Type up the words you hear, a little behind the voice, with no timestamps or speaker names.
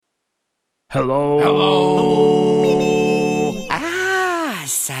Hello. Hello.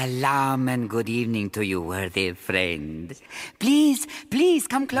 Salam and good evening to you, worthy friend. Please,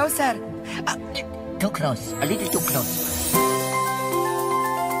 come closer. Too close, a little too close.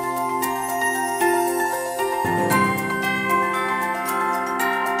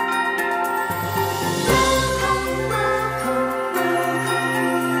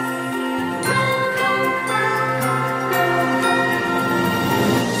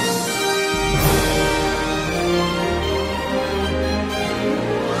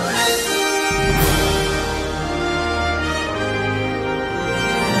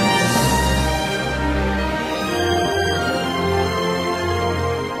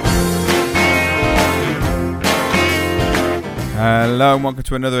 Hello and welcome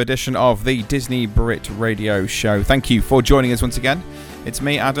to another edition of the Disney Brit Radio Show. Thank you for joining us once again. It's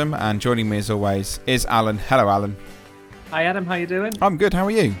me, Adam, and joining me as always is Alan. Hello, Alan. Hi, Adam. How you doing? I'm good. How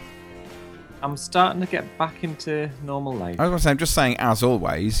are you? I'm starting to get back into normal life. I was going to say, I'm just saying, as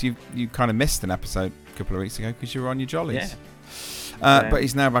always, you kind of missed an episode a couple of weeks ago because you were on your jollies. Yeah. But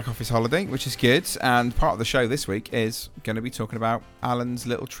he's now back off his holiday, which is good. And part of the show this week is going to be talking about Alan's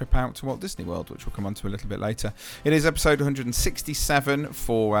little trip out to Walt Disney World, which we'll come on to a little bit later. It is episode 167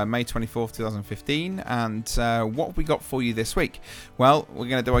 for May 24th, 2015. And what have we got for you this week? Well, we're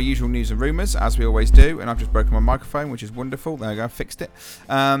going to do our usual news and rumours, as we always do. And I've just broken my microphone, which is wonderful. There we go, fixed it.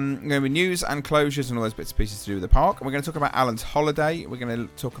 Going to be news and closures and all those bits and pieces to do with the park. And we're going to talk about Alan's holiday. We're going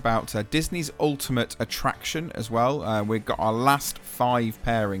to talk about Disney's Ultimate Attraction as well. We've got our last 5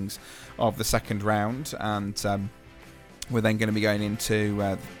 pairings of the second round, and we're then going to be going into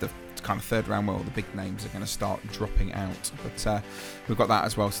the kind of third round where all the big names are going to start dropping out, but we've got that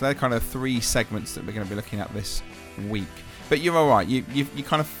as well. So they're kind of 3 segments that we're going to be looking at this week. But you're all right, you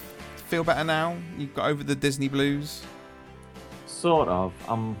kind of feel better now? You've got over the Disney blues? Sort of.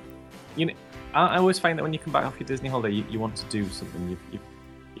 You know, I always find that when you come back off your Disney holiday, you want to do something. You've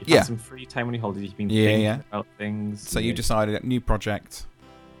had some free time on your holidays. You've been thinking about things. So you decided a new project.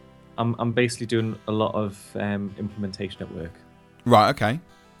 I'm basically doing a lot of implementation at work. Right. Okay.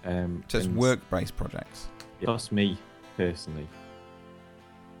 So it's and work-based projects. Just me personally.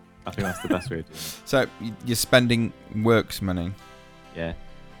 I think that's the best way of doing it. So you're spending works money. Yeah.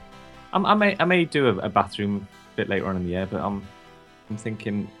 I may do a bathroom bit later on in the year, but I'm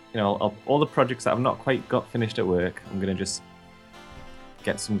thinking, all the projects that I've not quite got finished at work, I'm gonna just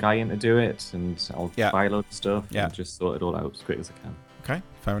get some guy in to do it, and I'll buy a load of stuff and just sort it all out as quick as I can. Okay,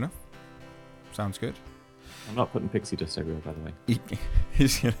 fair enough. Sounds good. I'm not putting pixie dust everywhere, by the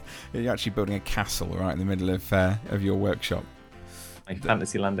way. You're actually building a castle right in the middle of your workshop. My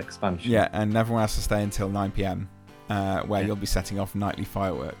Fantasyland expansion. Yeah, and everyone has to stay until 9 p.m, where you'll be setting off nightly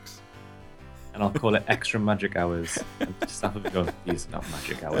fireworks. And I'll call it extra magic hours. And staff will be going, these are not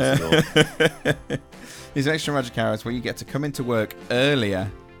magic hours at all. These extra magic hours where you get to come into work earlier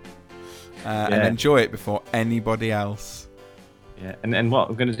and enjoy it before anybody else. Yeah, and what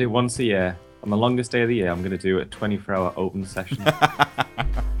I'm going to do once a year, on the longest day of the year, I'm going to do a 24-hour open session. I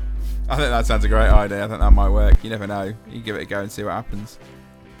think that sounds a great idea. I think that might work. You never know. You give it a go and see what happens.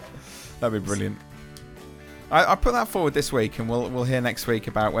 That'd be brilliant. I put that forward this week, and we'll hear next week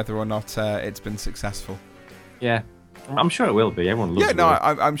about whether or not it's been successful. Yeah, I'm sure it will be. Everyone loves it. Yeah,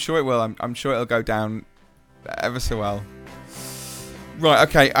 no, I'm sure it will. I'm sure it'll go down ever so well. Right,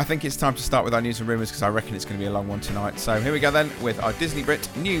 okay, I think it's time to start with our news and rumours because I reckon it's going to be a long one tonight. So here we go then with our Disney Brit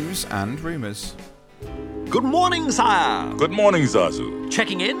news and rumours. Good morning, sire. Good morning, Zazu.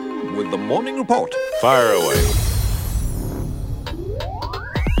 Checking in with the morning report. Fire away.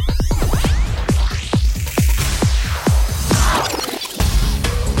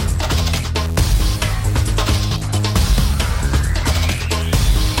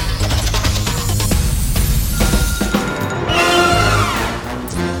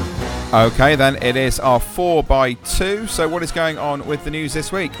 Okay, then it is our 4x2. So what is going on with the news this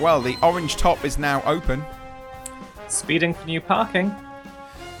week? Well, the Orange Top is now open. Speeding for new parking.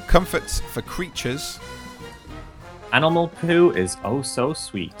 Comforts for creatures. Animal poo is oh so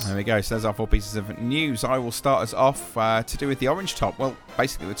sweet. There we go. So there's our 4 pieces of news. I will start us off to do with the Orange Top. Well,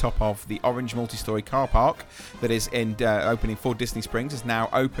 basically the top of the Orange multi-story car park that is in opening for Disney Springs has now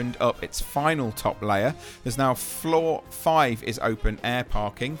opened up its final top layer. There's now floor 5 is open air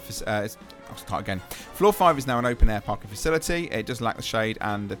parking. I'll start again. Floor 5 is now an open air parking facility. It does lack the shade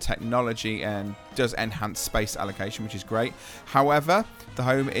and the technology and does enhance space allocation, which is great. However, the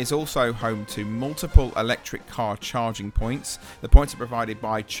home is also home to multiple electric car charging points. The points are provided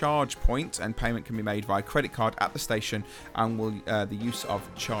by ChargePoint and payment can be made via credit card at the station and will the use of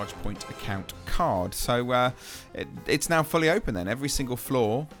ChargePoint account card. So it's now fully open then. Every single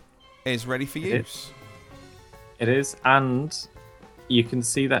floor is ready for use. It is, and you can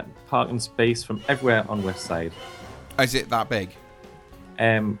see that parking space from everywhere on West Side. Is it that big?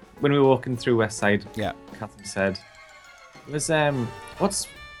 When we were walking through West Side, Yeah. Catherine said, "Was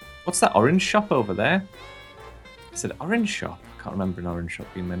what's that orange shop over there?" I said, "Orange shop." I can't remember an orange shop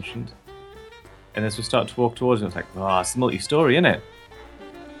being mentioned. And as we started to walk towards it, I was like, "Oh, it's multi-story, isn't it?"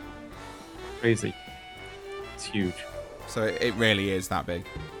 Crazy. It's huge. So it really is that big.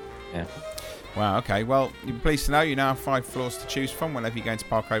 Yeah. Wow, okay. Well, you'll be pleased to know you now have 5 floors to choose from whenever you're going to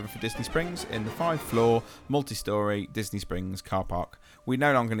park over for Disney Springs in the 5-floor, multi-story Disney Springs car park. We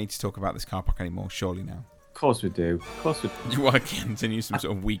no longer need to talk about this car park anymore, surely now. Of course we do. Of course we do. You want to continue some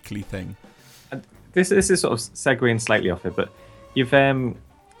sort of weekly thing. This is sort of segueing slightly off it, but you've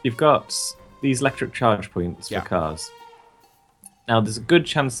got these electric charge points for cars. Now, there's a good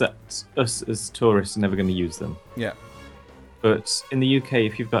chance that us as tourists are never going to use them. Yeah. But in the UK,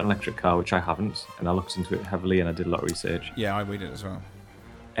 if you've got an electric car, which I haven't, and I looked into it heavily and I did a lot of research. Yeah, I read it as well.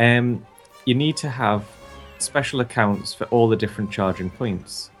 You need to have special accounts for all the different charging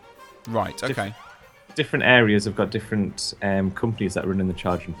points. Right, okay. Different areas have got different companies that are running the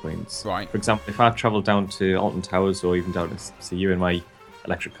charging points. Right. For example, if I travel down to Alton Towers or even down to see you in my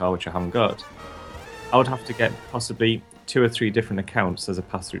electric car, which I haven't got, I would have to get possibly 2 or 3 different accounts as I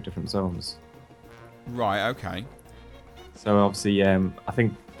pass through different zones. Right, okay. So obviously, I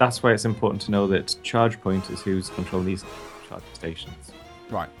think that's why it's important to know that Charge Point is who's controlling these charging stations.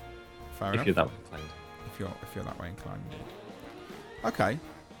 Right. Fair enough. If you're that way inclined. If you're that way inclined, indeed. Okay,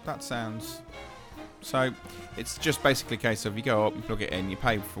 that sounds... So, it's just basically a case of you go up, you plug it in, you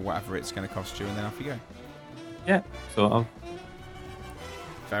pay for whatever it's going to cost you, and then off you go. Yeah, sort of.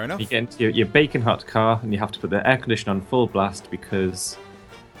 Fair enough. You get into your baking hot car and you have to put the air conditioner on full blast because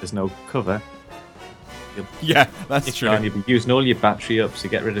there's no cover. Yeah, that's true. And you'll be using all your battery up to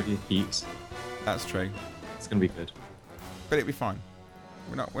get rid of your heat. That's true. It's going to be good. But it'll be fine.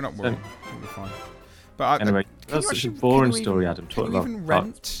 We're not worried. It'll be fine. But anyway, that's such a boring story, Adam. Talking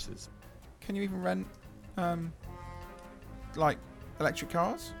about Can you even rent, like, electric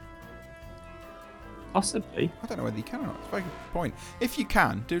cars? Possibly. I don't know whether you can or not. It's a very good point. If you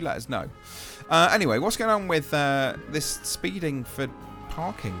can, do let us know. Anyway, what's going on with this speeding for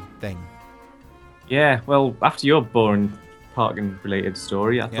parking thing? Yeah, well, after your boring parking-related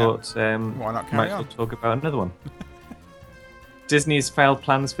story, I thought why not might as well talk about another one. Disney's failed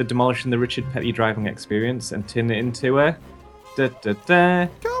plans for demolishing the Richard Petty driving experience and turning it into a car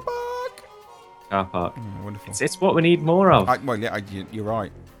park. Car park. Oh, wonderful. It's what we need more of. You're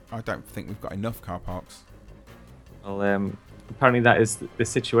right. I don't think we've got enough car parks. Well, apparently that is the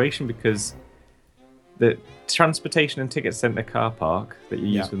situation because the transportation and ticket centre car park that you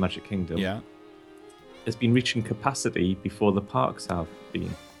use with Magic Kingdom has been reaching capacity before the parks have been.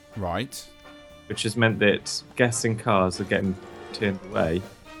 Right. Which has meant that guests in cars are getting turned away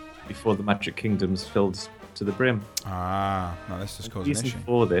before the Magic Kingdom's filled to the brim. No, this just caused an issue. The reason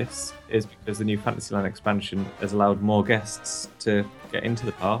for this is because the new Fantasyland expansion has allowed more guests to get into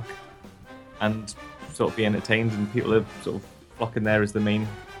the park and sort of be entertained, and people are sort of flocking there as the main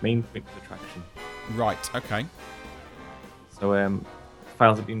attraction. Right, okay. So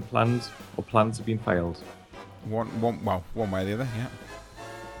files have been planned, or plans have been failed. One way or the other, yeah.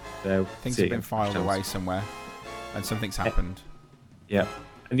 So things have been filed away somewhere, and something's happened. Yeah.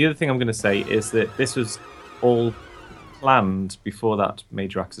 And the other thing I'm going to say is that this was all planned before that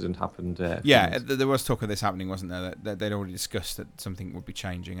major accident happened. There was talk of this happening, wasn't there? That they'd already discussed that something would be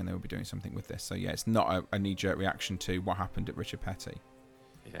changing and they would be doing something with this. So yeah, it's not a knee-jerk reaction to what happened at Richard Petty.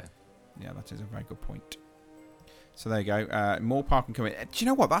 Yeah, that is a very good point. So there you go. More parking coming. Do you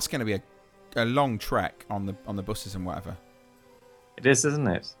know what? That's going to be a long trek on the buses and whatever. It is, isn't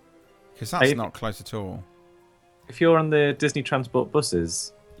it? Because that's not close at all. If you're on the Disney Transport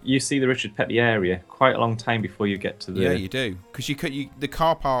buses, you see the Richard Petty area quite a long time before you get to the... Yeah, you do. Because the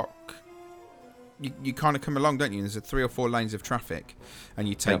car park, you kind of come along, don't you? There's 3 or 4 lanes of traffic, and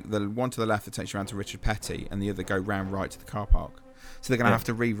you take the one to the left that takes you around to Richard Petty, and the other go round right to the car park. So they're going to have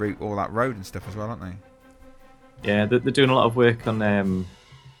to reroute all that road and stuff as well, aren't they? Yeah, they're doing a lot of work on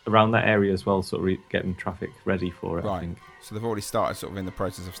around that area as well, sort of getting traffic ready for it, I think. So they've already started sort of in the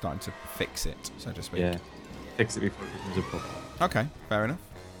process of starting to fix it, so to speak. Yeah, fix it before it becomes a problem. Okay, fair enough.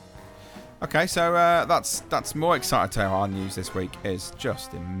 Okay, so that's more exciting to our news this week is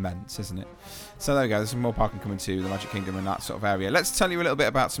just immense, isn't it? So there we go, there's some more parking coming to the Magic Kingdom and that sort of area. Let's tell you a little bit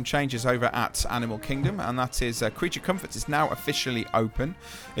about some changes over at Animal Kingdom, and that is Creature Comforts is now officially open.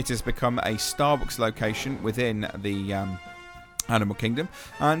 It has become a Starbucks location within the Animal Kingdom.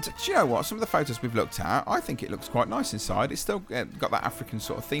 And do you know what? Some of the photos we've looked at, I think it looks quite nice inside. It's still got that African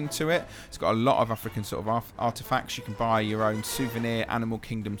sort of theme to it. It's got a lot of African sort of artifacts. You can buy your own souvenir Animal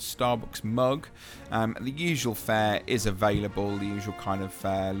Kingdom Starbucks mug. The usual fare is available. The usual kind of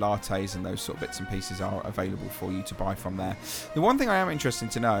lattes and those sort of bits and pieces are available for you to buy from there. The one thing I am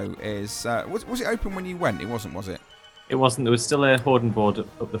interested to know is, was it open when you went? It wasn't, was it? It wasn't. There was still a hoarding board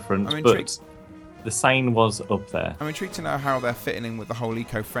up the front, but the sign was up there. I'm intrigued to know how they're fitting in with the whole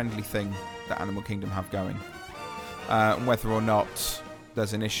eco-friendly thing that Animal Kingdom have going. Whether or not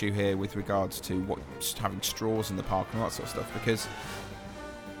there's an issue here with regards to just having straws in the park and all that sort of stuff.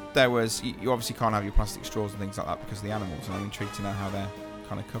 Because you obviously can't have your plastic straws and things like that because of the animals. And I'm intrigued to know how they're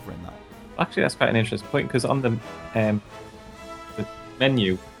kind of covering that. Actually, that's quite an interesting point because on the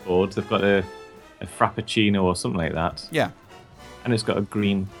menu board, they've got a frappuccino or something like that. Yeah. And it's got a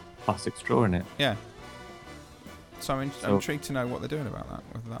green plastic straw in it. Yeah. So I'm intrigued to know what they're doing about that.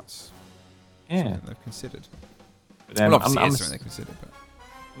 Whether that's something they've considered. But, well, obviously it's something they considered. But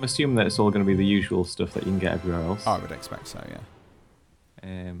I'm assuming that it's all going to be the usual stuff that you can get everywhere else. I would expect so, yeah.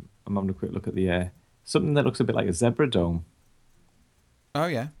 I'm having a quick look at the something that looks a bit like a zebra dome. Oh,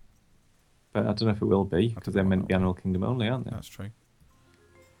 yeah. But I don't know if it will be because they're meant to be Animal Kingdom only, aren't they? That's true.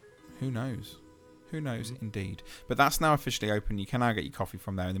 Who knows? Who knows, indeed. But that's now officially open. You can now get your coffee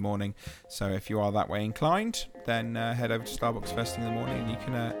from there in the morning. So if you are that way inclined, then head over to Starbucks first thing in the morning and you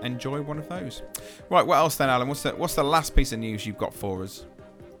can enjoy one of those. Right, what else then, Alan? What's the last piece of news you've got for us?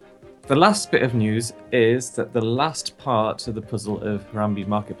 The last bit of news is that the last part of the puzzle of Harambe's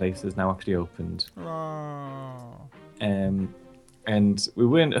Marketplace is now actually opened. Oh. And we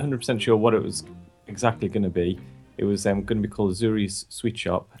weren't 100% sure what it was exactly going to be. It was going to be called Zuri's Sweet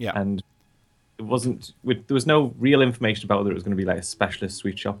Shop. Yeah. And there was no real information about whether it was going to be like a specialist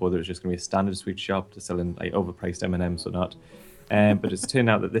sweet shop or whether it was just going to be a standard sweet shop to selling like overpriced M&Ms or not. But it's turned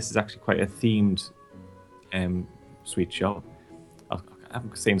out that this is actually quite a themed sweet shop.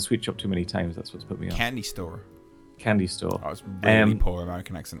 I'm saying sweet shop too many times. That's what's put me off. Candy store. Candy store. That was really poor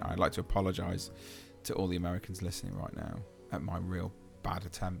American accent. I'd like to apologise to all the Americans listening right now at my real bad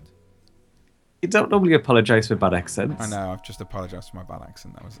attempt. You don't normally apologise for bad accents. I know, I've just apologised for my bad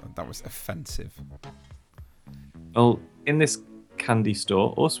accent. That was offensive. Well, in this candy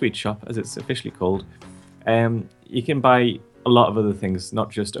store, or sweet shop, as it's officially called, you can buy a lot of other things,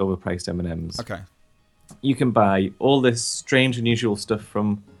 not just overpriced M&Ms. Okay. You can buy all this strange, unusual stuff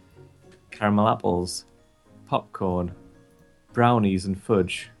from caramel apples, popcorn, brownies and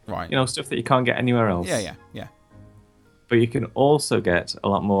fudge. Right. You know, stuff that you can't get anywhere else. Yeah. But you can also get a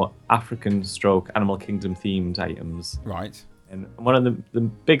lot more African / Animal Kingdom themed items. Right. And one of the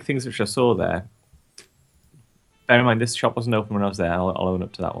big things which I saw there, bear in mind this shop wasn't open when I was there, I'll own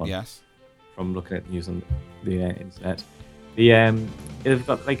up to that one. Yes. From looking at the news on the internet. They've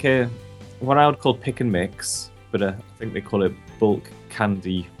got like what I would call pick and mix, but I think they call it bulk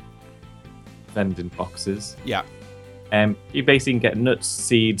candy vending boxes. Yeah. You basically can get nuts,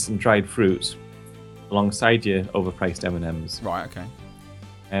 seeds and dried fruit alongside your overpriced M&Ms. Right,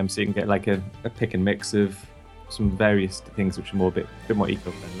 okay. So you can get like a pick and mix of some various things which are a bit more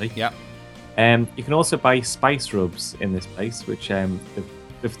eco-friendly. Yeah. You can also buy spice rubs in this place, which they've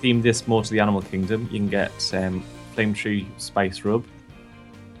themed this more to the Animal Kingdom. You can get Flame Tree Spice Rub,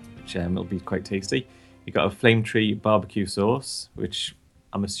 which it'll be quite tasty. You've got a Flame Tree Barbecue Sauce, which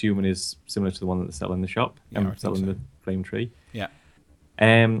I'm assuming is similar to the one that they sell in the shop. Yeah, selling the Flame Tree. Yeah.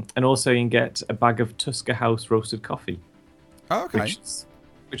 And also you can get a bag of Tusker House roasted coffee. Oh, okay.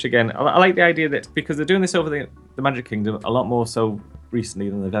 Which again, I like the idea that because they're doing this over the Magic Kingdom a lot more so recently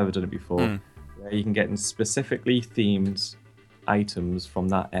than they've ever done it before, where you can get specifically themed items from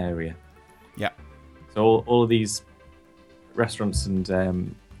that area. Yeah. So all of these restaurants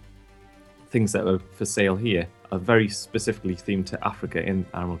and things that are for sale here are very specifically themed to Africa in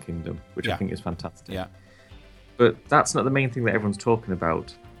Animal Kingdom, which I think is fantastic. Yeah. But that's not the main thing that everyone's talking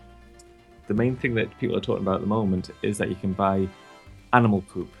about. The main thing that people are talking about at the moment is that you can buy animal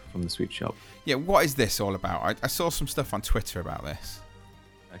poop from the sweet shop. Yeah, what is this all about? I saw some stuff on Twitter about this.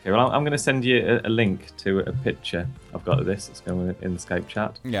 Okay, well, I'm going to send you a link to a picture I've got of this. It's going in the Skype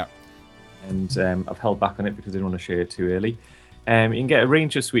chat. Yeah. And I've held back on it because I didn't want to share it too early. You can get a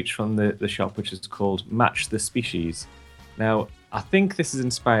range of sweets from the shop, which is called Match the Species. Now, I think this is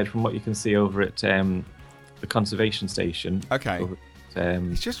inspired from what you can see over at the conservation station. Okay. At,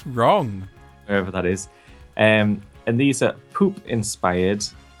 it's just wrong. Wherever that is. And these are poop-inspired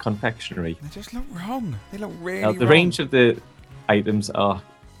confectionery. They just look wrong. They look really wrong. The range of the items are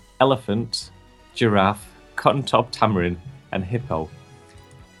elephant, giraffe, cotton-top tamarin, and hippo.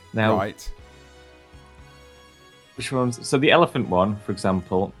 Now, right. Which ones? So the elephant one, for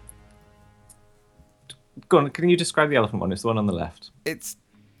example. Go on, can you describe the elephant one? It's the one on the left. It's...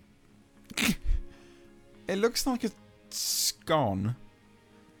 It looks like a scone,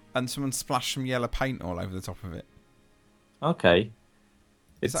 and someone splashed some yellow paint all over the top of it. Okay.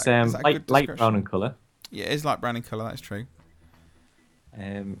 Is It's that a good light description? brown in colour. Yeah, it is light brown in colour, that's true.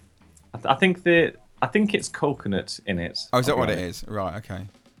 I think it's coconut in it. Oh, is that I'll be what it honest. is? Right, okay.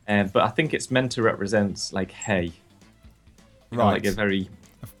 But I think it's meant to represent like hay. You know, Right. like a very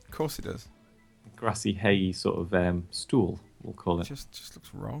Of course it does. grassy hay sort of stool, we'll call It it. just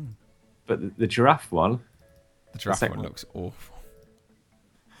looks wrong. But the giraffe one, The giraffe second one one. looks awful.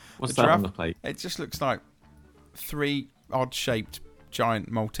 what's The that giraffe- on the plate? It just looks like 3 odd-shaped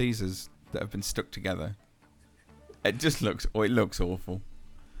giant Maltesers that have been stuck together. It just looks awful.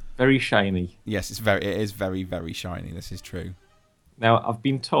 Very shiny. Yes, it is very, very shiny. This is true. Now, I've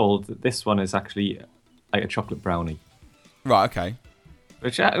been told that this one is actually like a chocolate brownie, Right, okay.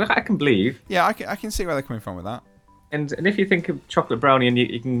 which I can believe. Yeah, I can see where they're coming from with that. And if you think of chocolate brownie and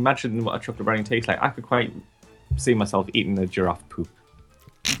you can imagine what a chocolate brownie tastes like, I could quite see myself eating a giraffe poop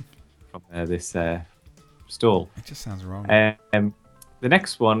from this stall. It just sounds wrong. The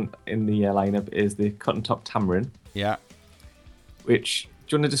next one in the lineup is the cotton top tamarin, Yeah. which,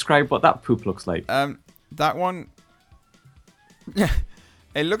 do you want to describe what that poop looks like? That one... Yeah.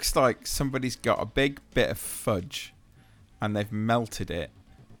 It looks like somebody's got a big bit of fudge and they've melted it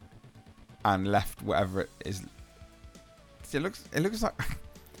and left whatever it is. It looks like... I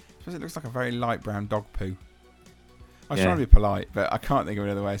suppose it looks like a very light brown dog poo. I was Yeah. trying to be polite, but I can't think of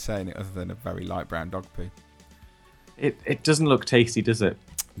another way of saying it other than a very light brown dog poo. It doesn't look tasty, does it?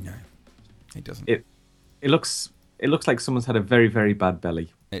 No, it doesn't. It looks like someone's had a very, very bad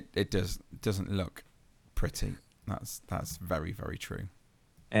belly. It doesn't look pretty. That's very, very true.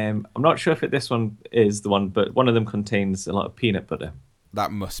 I'm not sure if this one is the one, but one of them contains a lot of peanut butter.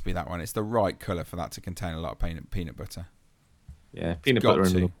 That must be that one. It's the right colour for that to contain a lot of peanut butter. Yeah, peanut got butter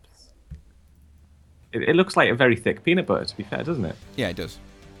and to. lumps. It looks like a very thick peanut butter, to be fair, doesn't it? Yeah, it does.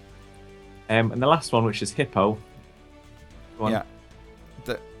 And the last one, which is hippo. Go on. Yeah.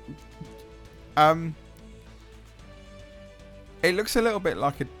 It looks a little bit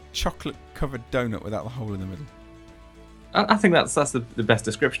like a chocolate-covered donut without the hole in the middle. I think that's the best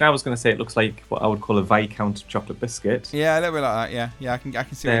description. I was going to say it looks like what I would call a Viscount chocolate biscuit. Yeah, a little bit like that. Yeah, I can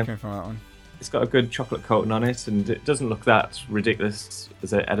see where you're coming from with that one. It's got a good chocolate coating on it, and it doesn't look that ridiculous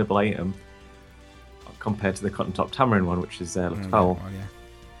as an edible item compared to the cotton top tamarin one, which is looks foul. Well, yeah.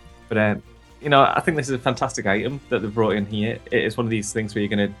 But I think this is a fantastic item that they've brought in here. It is one of these things where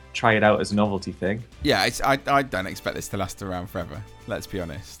you're going to try it out as a novelty thing. Yeah, I don't expect this to last around forever. Let's be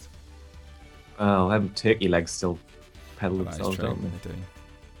honest. Oh, them turkey legs still pedal That is themselves, true. don't They do.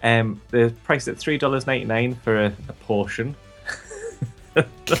 they? They're priced at $3.99 for a portion.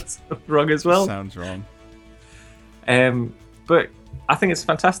 That's wrong as well. Sounds wrong. But I think it's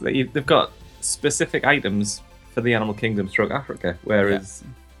fantastic that they've got specific items for the animal kingdom stroke Africa, whereas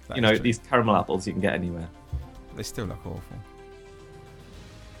That is true. these caramel apples you can get anywhere. They still look awful.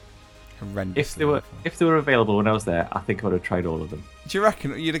 Horrendously awful. If they were available when I was there, I think I would have tried all of them. Do you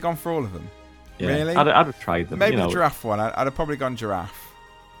reckon you'd have gone for all of them? Yeah. Really? I'd have tried them. Maybe the giraffe one. I'd have probably gone giraffe.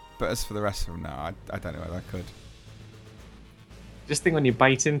 But as for the rest of them, no, I don't know whether I could. Just think when you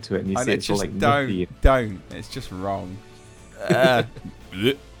bite into it and you And see it's it's all just like nutty. don't. It's just wrong.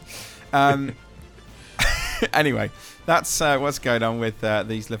 Anyway, that's what's going on with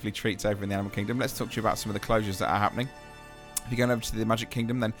these lovely treats over in the Animal Kingdom. Let's talk to you about some of the closures that are happening. If you're going over to the Magic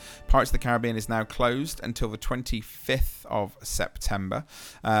Kingdom, then Pirates of the Caribbean is now closed until the 25th of September.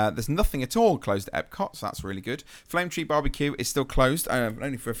 There's nothing at all closed at Epcot, so that's really good. Flame Tree Barbecue is still closed,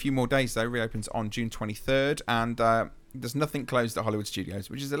 only for a few more days though. Reopens on June 23rd, and there's nothing closed at Hollywood Studios,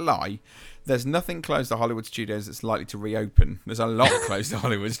 which is a lie. There's nothing closed at Hollywood Studios that's likely to reopen. There's a lot closed at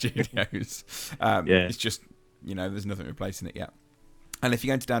Hollywood Studios. It's just, there's nothing replacing it yet. And if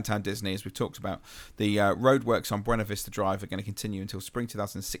you're going to Downtown Disney, as we've talked about, the roadworks on Buena Vista Drive are going to continue until spring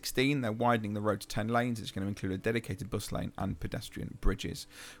 2016. They're widening the road to 10 lanes. It's going to include a dedicated bus lane and pedestrian bridges.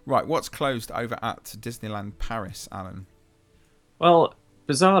 Right, what's closed over at Disneyland Paris, Alan? Well,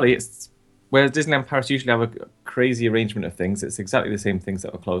 bizarrely, it's whereas Disneyland Paris usually have a crazy arrangement of things, it's exactly the same things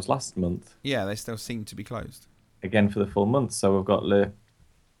that were closed last month. Yeah, they still seem to be closed. Again for the full month. So we've got Le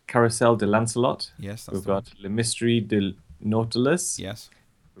Carousel de Lancelot. Yes, that's We've the one. got Le Mystery de Nautilus. Yes,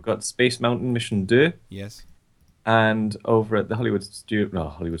 We've got Space Mountain Mission 2. yes. And over at the Hollywood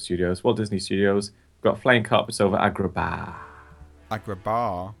Studios, Walt Disney Studios, we've got Flying Carpets over Agrabah.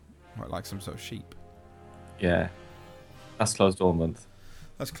 Agrabah, like some sort of sheep. Yeah. That's closed all month.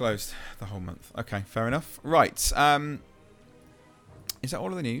 That's closed the whole month. Okay, fair enough. Right. Is that all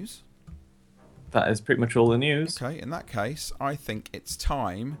of the news? That is pretty much all the news. Okay, in that case, I think it's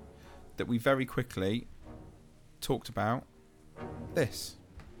time that we very quickly talked about this.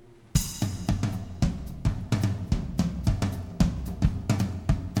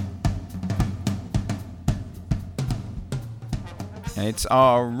 It's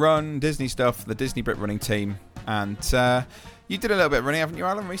our Run Disney stuff, the Disney Brit running team. And you did a little bit of running, haven't you,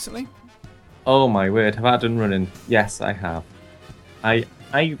 Alan, recently? Oh my word, have I done running? Yes, I have.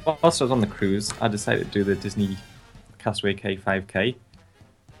 Whilst I was on the cruise, I decided to do the Disney Castaway Cay 5K.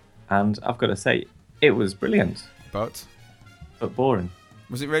 And I've got to say, it was brilliant. But boring.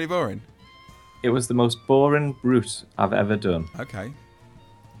 Was it really boring? It was the most boring route I've ever done. Okay.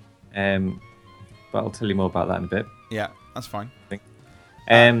 But I'll tell you more about that in a bit. Yeah, that's fine.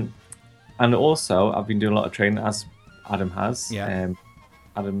 And also, I've been doing a lot of training, as Adam has. Yeah.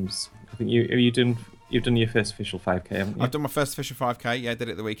 Adam's, I think you've done your first official 5K, haven't you? I've done my first official 5K. Yeah, I did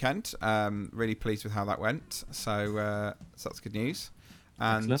it the weekend. Really pleased with how that went. So that's good news.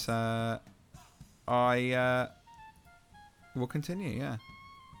 And I will continue. Yeah.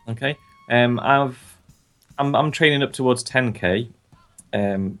 Okay. I'm training up towards 10K.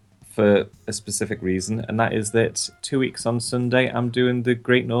 For a specific reason, and that is that 2 weeks on Sunday I'm doing the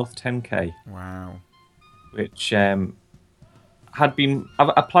Great North 10K. Wow. Which I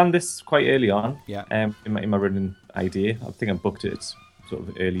planned this quite early on. Yeah. In my running idea, I think I booked it sort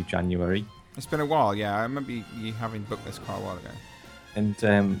of early January. It's been a while. Yeah, I remember you having booked this quite a while ago.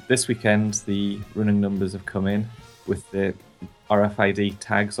 And this weekend the running numbers have come in with the RFID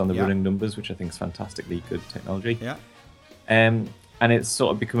tags on the running numbers, which I think is fantastically good technology. Yeah. And it's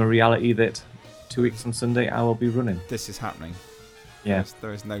sort of become a reality that 2 weeks on Sunday I will be running. This is happening. Yeah.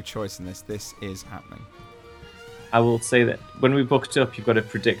 There is no choice in this. This is happening. I will say that when we booked up, you've got to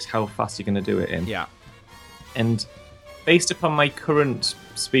predict how fast you're going to do it in. Yeah. And based upon my current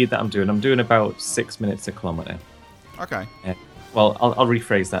speed that I'm doing about 6 minutes a kilometre. Okay. Well, I'll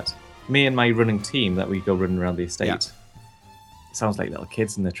rephrase that. Me and my running team that we go running around the estate. Yeah. It sounds like little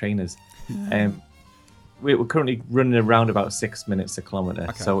kids and their trainers. We're currently running around about 6 minutes a kilometre.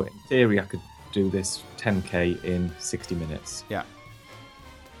 Okay. So in theory, I could do this 10K in 60 minutes. Yeah.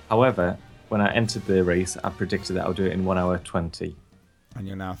 However, when I entered the race, I predicted that I would do it in 1 hour 20. And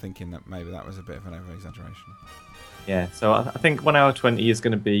you're now thinking that maybe that was a bit of an over-exaggeration. Yeah, so I think 1 hour 20 is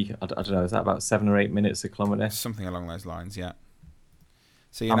going to be, I don't know, is that about 7 or 8 minutes a kilometre? Something along those lines, yeah.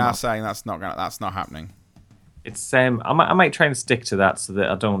 So you're now saying that's not happening. It's I might try and stick to that so that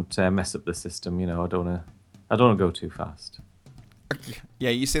I don't mess up the system. You know, I don't want to go too fast. Yeah,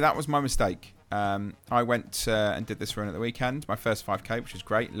 you see, that was my mistake. I went and did this run at the weekend, my first 5K, which was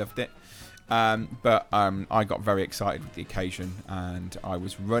great, loved it. But I got very excited with the occasion, and I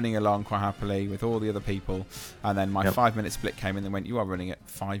was running along quite happily with all the other people. And then my 5 minute split came in and went, "You are running at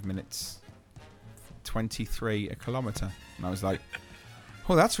 5 minutes 23 a kilometre," and I was like,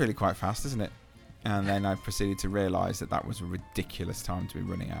 "Oh, that's really quite fast, isn't it?" And then I proceeded to realise that was a ridiculous time to be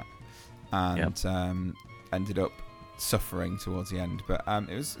running at, and ended up suffering towards the end. But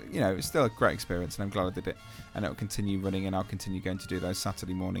it was still a great experience, and I'm glad I did it. And it'll continue running, and I'll continue going to do those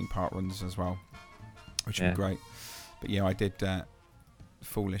Saturday morning park runs as well, which would be great. But yeah, I did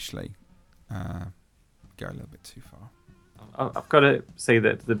foolishly go a little bit too far. I've got to say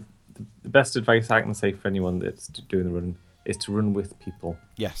that the best advice I can say for anyone that's doing the run is to run with people.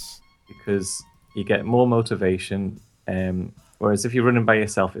 Yes. Because you get more motivation. Whereas if you're running by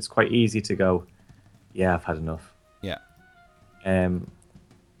yourself, it's quite easy to go, "Yeah, I've had enough." Yeah. On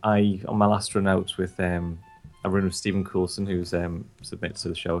my last run out with I run with Stephen Coulson, who's submits to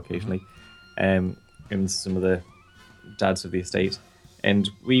the show occasionally, and some of the dads of the estate, and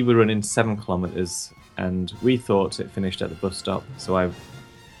we were running 7 kilometres, and we thought it finished at the bus stop, so I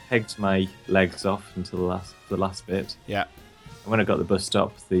pegged my legs off until the last bit. Yeah. And when I got to the bus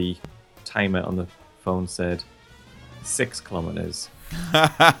stop, the timer on the phone said 6 kilometres.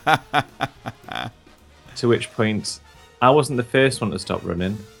 To which point, I wasn't the first one to stop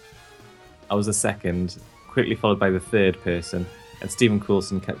running. I was the second, quickly followed by the third person. And Stephen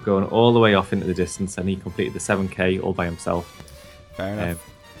Coulson kept going all the way off into the distance, and he completed the 7K all by himself. Fair enough.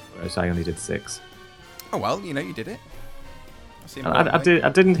 Whereas I only did 6. Oh well, you did it. I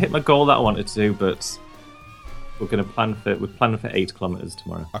didn't hit my goal that I wanted to do, but we're planning for 8 kilometres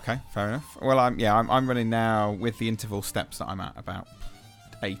tomorrow. Okay, fair enough. Well, I'm running now with the interval steps that I'm at about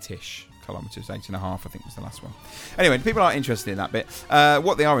 8-ish kilometres, 8.5, I think was the last one. Anyway, people aren't interested in that bit.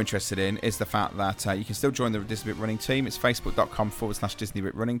 What they are interested in is the fact that you can still join the Disney Brit running team. It's facebook.com/Disney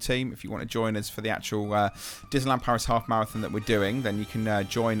Brit running team. If you want to join us for the actual Disneyland Paris half marathon that we're doing, then you can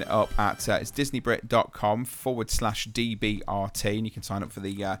join up at it's disneybrit.com/DBRT, and you can sign up for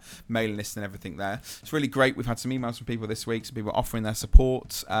the mailing list and everything there. It's really great. We've had some emails from people this week, some people offering their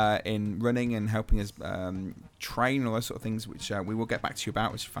support in running and helping us train and all those sort of things, which we will get back to you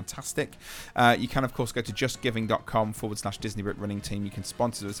about, which is fantastic. You can, of course, go to justgiving.com/Disney Brit running team. You can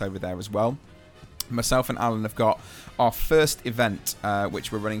sponsor us over there as well. Myself and Alan have got our first event,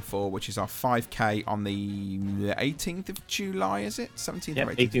 which we're running for, which is our 5K on the 18th of July, is it? 17th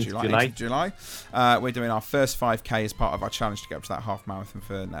or 18th of July? 18th of July. We're doing our first 5K as part of our challenge to get up to that half marathon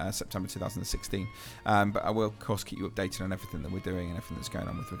for September 2016. But I will, of course, keep you updated on everything that we're doing and everything that's going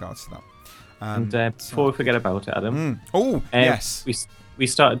on with regards to that. Before we forget about it, Adam. Yes. We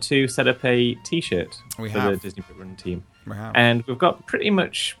started to set up a T-shirt for the Disney Brit Run team. We have. And we've got pretty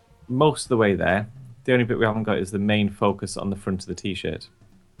much most of the way there. The only bit we haven't got is the main focus on the front of the T-shirt.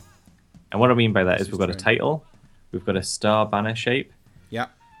 And what I mean by that is we've got a title, we've got a star banner shape, and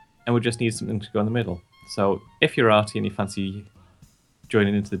we just need something to go in the middle. So if you're arty and you fancy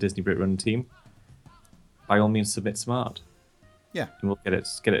joining into the Disney Brit Run team, by all means submit smart. Yeah. And we'll get it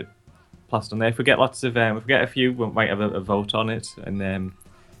plastered on there. If we get lots of, if we get a few, we might have a vote on it, and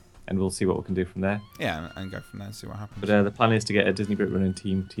we'll see what we can do from there. Yeah, and go from there and see what happens. But the plan is to get a Disney Brit Running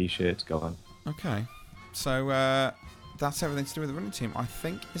team T-shirt going. Okay, so that's everything to do with the running team, I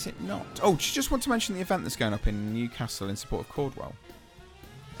think, is it not? Oh, do you just want to mention the event that's going up in Newcastle in support of Cordwell?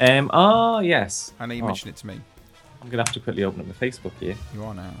 Yes. I know you mentioned it to me. I'm going to have to quickly open up my Facebook here. You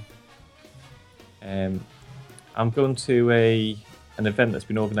are now. I'm going to an event that's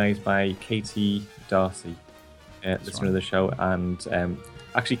been organised by Katie Darcy, listener of the show, and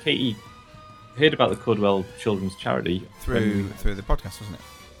actually Katie heard about the Cordwell Children's Charity through the podcast, wasn't it?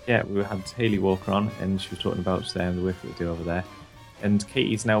 Yeah, we had Hayley Walker on, and she was talking about the work that they do over there. And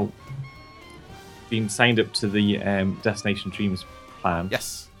Katie's now been signed up to the Destination Dreams plan.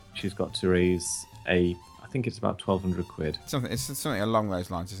 Yes. She's got to raise I think it's about £1,200. It's something along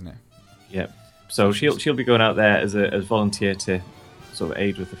those lines, isn't it? Yeah. So she'll be going out there as a volunteer to sort of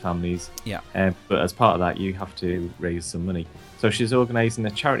aid with the families. Yeah. But as part of that, you have to raise some money. So she's organising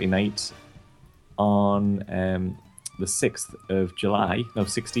a charity night on the 16th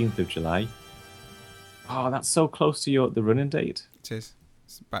of July. Oh, that's so close to the running date. It is.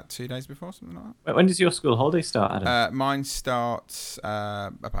 It's about 2 days before, something like that. When does your school holiday start, Adam? Mine starts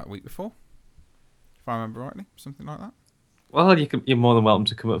about a week before, if I remember rightly, something like that. Well, you're more than welcome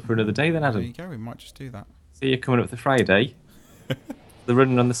to come up for another day then, Adam. There you go, we might just do that. So you're coming up the Friday, the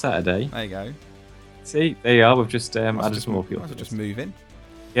running on the Saturday. There you go. See, there you are. We've just added some more people. Just move in.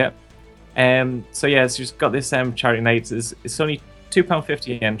 Yep. So yeah, it's just got this charity night. It's only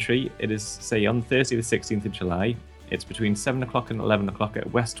 £2.50 entry. It is, say, on Thursday the 16th of July. It's between 7 o'clock and 11 o'clock at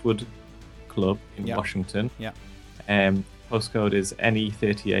Westwood Club in Washington. Yeah. Postcode is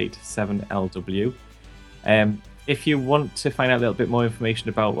NE387LW. If you want to find out a little bit more information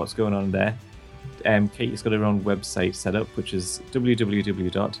about what's going on there, Katie's got her own website set up, which is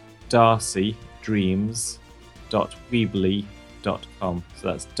www.darcy.weebly.com. So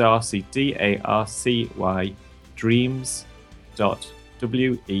that's Darcy, DARCY,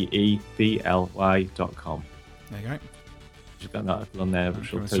 dreams.weebly.com. There you go. She's got an article on there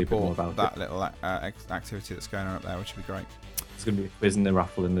which will tell you a bit more about that little activity that's going on up there, which would be great. There's going to be a quiz and a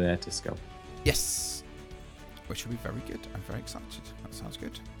raffle in there to go. Yes, which will be very good. I'm very excited. That sounds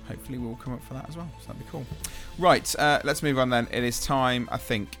good. Hopefully we'll come up for that as well, so that'd be cool. Right, let's move on then. It is time, I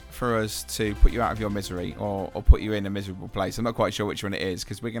think, for us to put you out of your misery or put you in a miserable place. I'm not quite sure which one it is,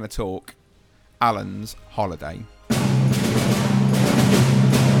 because we're going to talk Alan's holiday.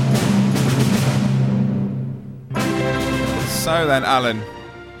 So then, Alan,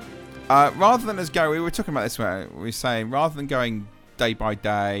 rather than us go, we were talking about this, we were saying, rather than going day by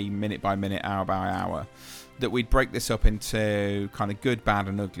day, minute by minute, hour by hour, that we'd break this up into kind of good, bad,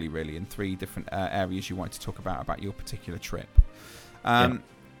 and ugly, really, in 3 different areas you wanted to talk about your particular trip.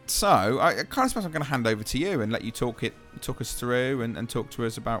 So I kind of suppose I'm going to hand over to you and let you talk us through and talk to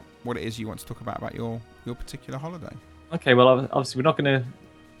us about what it is you want to talk about your particular holiday. Okay, well, obviously we're not going to,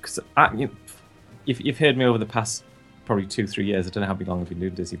 because you've heard me over the past probably 2-3 years. I don't know how long I've been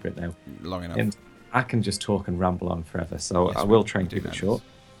doing Disney Brit now. Long enough. And I can just talk and ramble on forever, so yes, I will try and keep it short.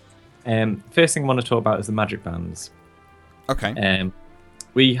 First thing I want to talk about is the magic bands. Okay.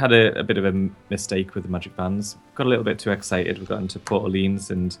 We had a bit of a mistake with the magic bands. Got a little bit too excited. We got into Port Orleans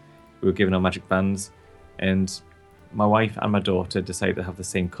and we were given our magic bands. And my wife and my daughter decided to have the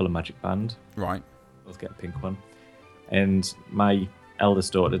same colour magic band. Right. Both get a pink one. And my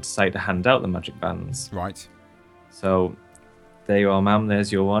eldest daughter decided to hand out the magic bands. Right. So there you are, ma'am.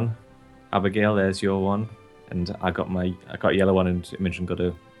 There's your one. Abigail, there's your one. And I got a yellow one, and Imogen got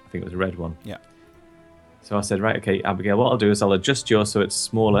I think it was a red one. Yeah. So I said, right, okay, Abigail, what I'll do is I'll adjust yours so it's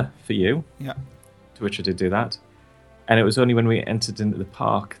smaller for you. Yeah. To which I did do that. And it was only when we entered into the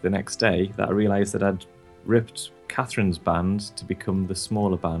park the next day that I realised that I'd ripped Catherine's band to become the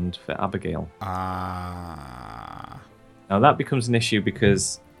smaller band for Abigail. Ah. Now that becomes an issue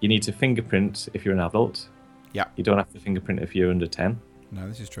because you need to fingerprint if you're an adult. Yeah. You don't have to fingerprint if you're under 10. No,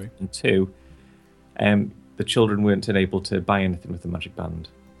 this is true. And 2, the children weren't able to buy anything with the magic band.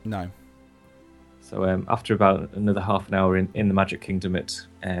 No. So after about another half an hour in the Magic Kingdom at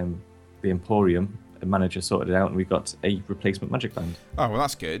the Emporium, a manager sorted it out and we got a replacement magic band. Oh, well,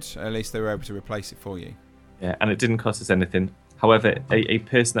 that's good. At least they were able to replace it for you. Yeah, and it didn't cost us anything. However, a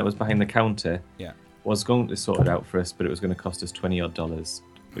person that was behind the counter was going to sort it out for us, but it was going to cost us $20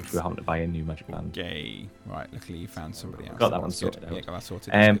 which we were having to buy a new magic band. Okay. Right, luckily you found somebody else. Got that one sorted out. Yeah, got that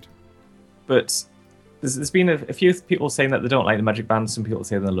sorted. That's good. But there's been a few people saying that they don't like the magic band. Some people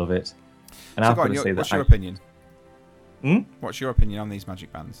say they love it. And So I've go got on, to say what's that your opinion? Hmm? What's your opinion on these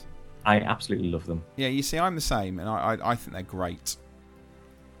magic bands? I absolutely love them. Yeah, you see, I'm the same, and I think they're great.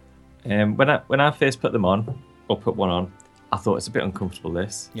 When I first put them on, or put one on, I thought it's a bit uncomfortable,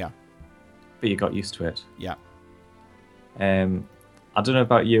 this. Yeah. But you got used to it. Yeah. I don't know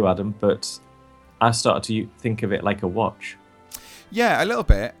about you, Adam, but I started to think of it like a watch. Yeah, a little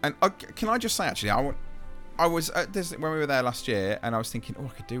bit. And can I just say, actually, I was at Disney when we were there last year, and I was thinking, I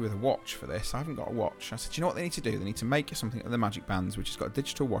could do with a watch for this. I haven't got a watch. I said, do you know what they need to do? They need to make something of the magic bands, which has got a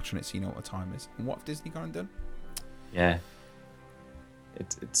digital watch on it, so you know what the time is. And what have Disney gone and done? Yeah.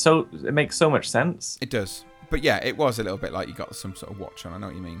 It makes so much sense. It does. But yeah, it was a little bit like you got some sort of watch on. I know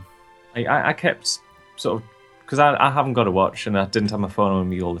what you mean. I kept sort of, because I haven't got a watch and I didn't have my phone on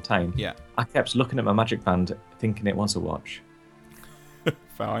me all the time. Yeah. I kept looking at my magic band thinking it was a watch.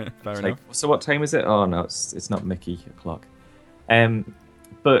 Fair enough. Like, so what time is it? Oh no, it's not Mickey o'clock.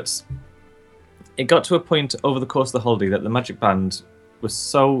 But it got to a point over the course of the holiday that the magic band was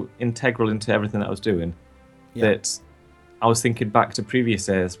so integral into everything that I was doing that I was thinking back to previous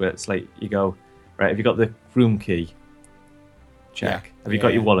years where it's like you go, right, have you got the room key? Check. Yeah. Have you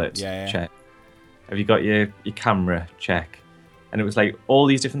got your wallet? Yeah. Check. Have you got your camera? Check. And it was like all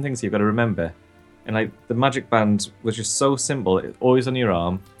these different things you've got to remember. And like the magic band was just so simple, it's always on your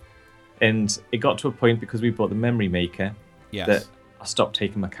arm. And it got to a point because we bought the memory maker that I stopped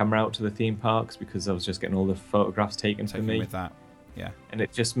taking my camera out to the theme parks because I was just getting all the photographs taken for me. With that. Yeah. And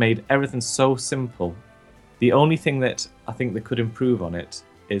it just made everything so simple. The only thing that I think they could improve on it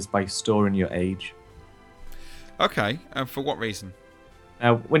is by storing your age. Okay. For what reason?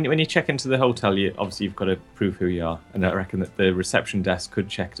 Now, when you check into the hotel, you've got to prove who you are. And I reckon that the reception desk could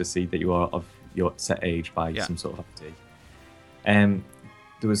check to see that you are of your set age by some sort of ID.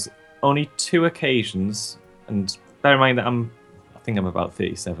 There was only 2 occasions, and bear in mind that I think I'm about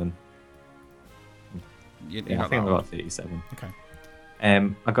 37. I think I'm about 37. Okay.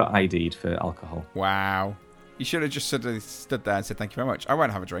 I got ID'd for alcohol. Wow. You should have just stood there and said thank you very much. I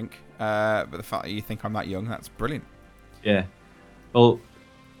won't have a drink. But the fact that you think I'm that young, that's brilliant. Yeah. Well,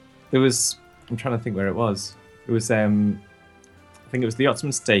 there was... I'm trying to think where it was. It was... I think it was the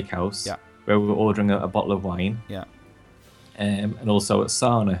Yachtsman Steakhouse. Yeah. Where we were ordering a bottle of wine. Yeah. And also at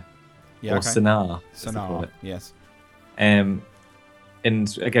Sana. Yeah, or okay. Sanar. Sanar, yes. And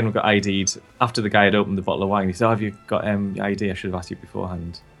again, we got ID'd. After the guy had opened the bottle of wine, he said, have you got your ID? I should have asked you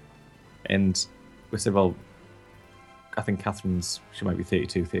beforehand. And we said, well, I think Catherine's, she might be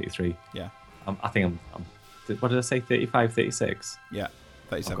 32, 33. Yeah. I think I'm what did I say, 35, 36? Yeah,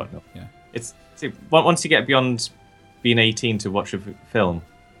 37. Oh, God, no. Yeah. See, once you get beyond being 18 to watch a film,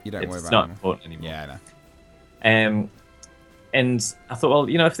 you don't worry about it. It's not important anymore. Yeah, I know. And I thought,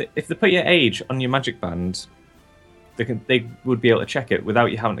 well, if they put your age on your magic band, they would be able to check it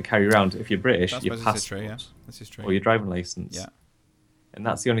without you having to carry around, if you're British, your passport this is true. or your driving license. Yeah. And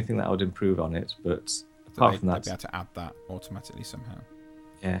that's the only thing that I would improve on it. But apart from that, they'd be able to add that automatically somehow.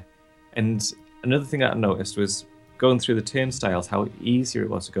 Yeah. And another thing that I noticed was going through the turnstiles, how easier it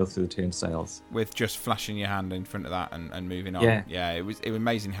was to go through the turnstiles. With just flashing your hand in front of that and moving on. Yeah. It was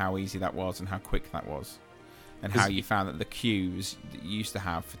amazing how easy that was and how quick that was. And how you found that the queues that you used to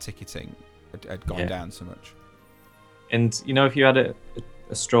have for ticketing had gone down so much. And, if you had a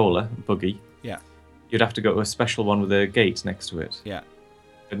stroller, a buggy, you'd have to go to a special one with a gate next to it. Yeah.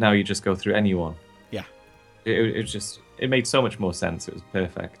 But now you just go through any one. Yeah. It made so much more sense. It was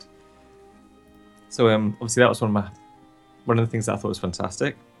perfect. So obviously that was one of the things that I thought was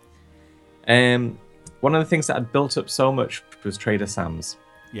fantastic. One of the things that had built up so much was Trader Sam's.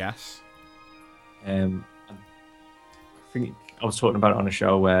 Yes. I think I was talking about it on a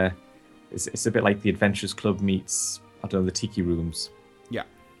show where it's a bit like the Adventurers Club meets, I don't know, the Tiki Rooms. Yeah.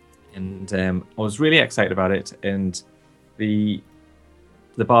 And I was really excited about it. And the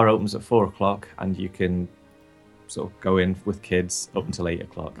bar opens at 4 o'clock, and you can sort of go in with kids up until 8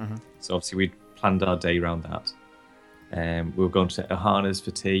 o'clock. Mm-hmm. So obviously we'd planned our day around that. We were going to Ohana's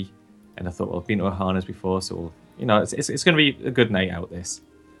for tea, and I thought, well, I've been to Ohana's before, so it's going to be a good night out, this.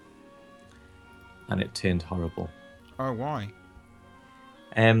 And it turned horrible. Oh, why?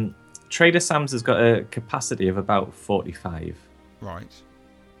 Trader Sam's has got a capacity of about 45. Right.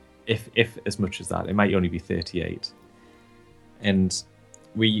 If as much as that. It might only be 38. And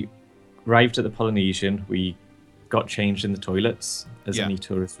we arrived at the Polynesian. We got changed in the toilets, as any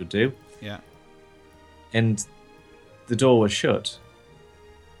tourist would do. Yeah. And the door was shut.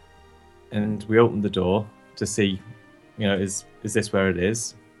 And we opened the door to see, is this where it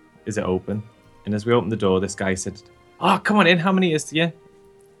is? Is it open? And as we opened the door, this guy said, "Oh, come on in. How many is there?"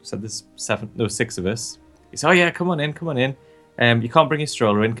 Said there's 6 of us. He said, "Oh yeah, come on in. You can't bring your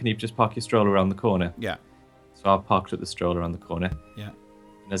stroller in. Can you just park your stroller around the corner?" Yeah. So I parked up the stroller around the corner. Yeah.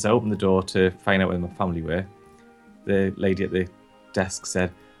 And as I opened the door to find out where my family were, the lady at the desk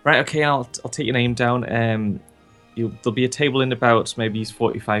said, "Right, okay, I'll take your name down. There'll be a table in about maybe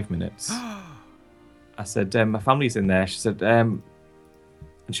 45 minutes." I said, "My family's in there." She said,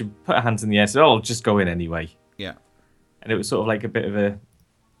 and she put her hands in the air and said, "Oh, I'll just go in anyway." Yeah. And it was sort of like a bit of a,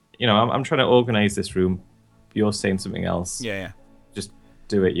 I'm trying to organise this room. You're saying something else. Yeah. Just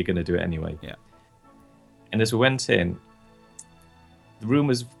do it. You're going to do it anyway. Yeah. And as we went in, the room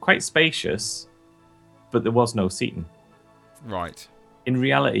was quite spacious, but there was no seating. Right. In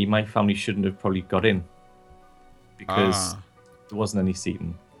reality, my family shouldn't have probably got in because there wasn't any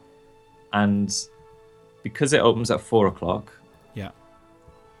seating. And because it opens at 4 o'clock, yeah,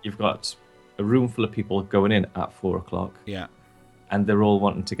 you've got a room full of people going in at 4 o'clock. Yeah. And they're all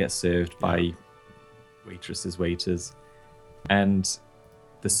wanting to get served by waitresses, waiters. And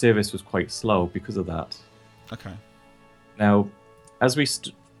the service was quite slow because of that. Okay. Now, as we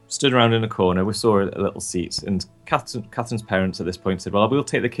stood around in a corner, we saw a little seat, and Catherine's parents at this point said, "Well, we'll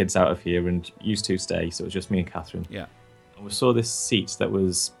take the kids out of here and you two stay." So it was just me and Catherine. Yeah. And we saw this seat that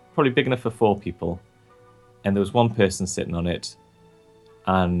was probably big enough for 4 people, and there was one person sitting on it,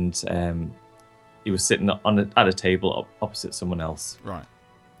 and he was sitting at a table opposite someone else. Right.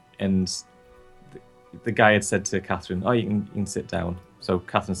 And the guy had said to Catherine, "Oh, you can sit down." So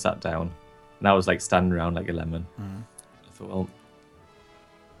Catherine sat down, and I was like standing around like a lemon. Mm. I thought, well,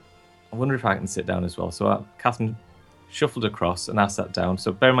 I wonder if I can sit down as well. So Catherine shuffled across, and I sat down.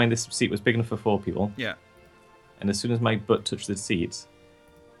 So bear in mind, this seat was big enough for 4 people. Yeah. And as soon as my butt touched the seat,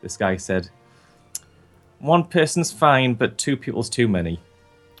 this guy said, "1 person's fine, but 2 people's too many."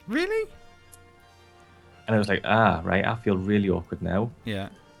 Really? And I was like, right, I feel really awkward now. Yeah.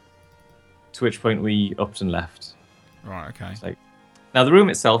 To which point we upped and left. Right, okay. It's like, now the room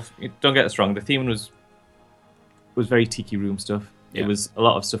itself, don't get us wrong, the theme was very tiki room stuff. Yeah. It was a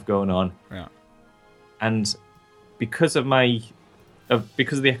lot of stuff going on. Yeah. And because of the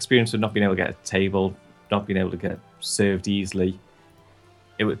experience of not being able to get a table, not being able to get served easily,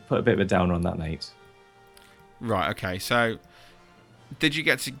 it would put a bit of a downer on that night. Right, okay. So, did you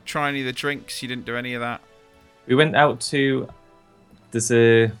get to try any of the drinks? You didn't do any of that? We went out to,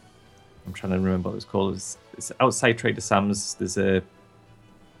 I'm trying to remember what it was called. It's outside Trader Sam's. There's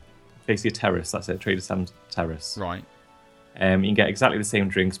basically a terrace. That's it, Trader Sam's terrace. Right. You can get exactly the same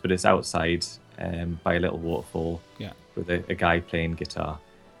drinks, but it's outside by a little waterfall. Yeah. With a guy playing guitar.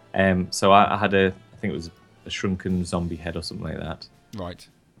 So I had I think it was a shrunken zombie head or something like that. Right.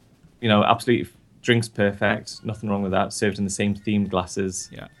 Absolutely, drinks perfect. Nothing wrong with that. Served in the same themed glasses.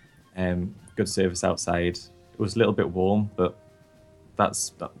 Yeah. Good service outside. It was a little bit warm, but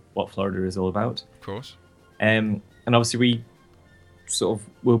that's what Florida is all about. Of course. And obviously we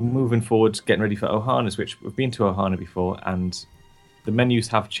we're moving forward, getting ready for Ohana's, which we've been to Ohana before, and the menus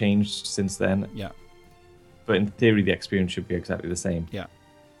have changed since then. Yeah. But in theory, the experience should be exactly the same. Yeah.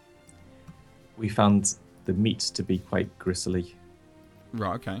 We found the meat to be quite gristly.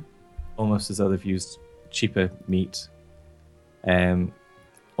 Right, okay. Almost as though they've used cheaper meat.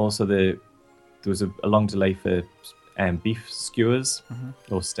 Also, there was a long delay for beef skewers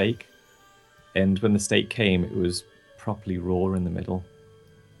or steak. And when the steak came, it was properly raw in the middle.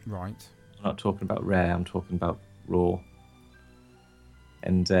 Right. I'm not talking about rare, I'm talking about raw.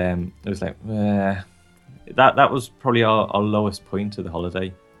 And it was like, that was probably our lowest point of the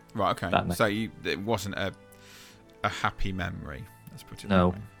holiday. Right. Okay. that night. So it wasn't a happy memory. Let's put it that No.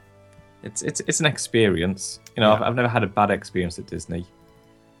 way. It's an experience. You know, Yeah. I've never had a bad experience at Disney,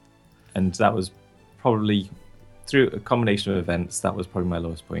 and that was probably through a combination of events. That was probably my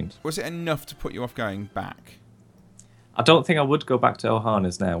lowest point. Was it enough to put you off going back? I don't think I would go back to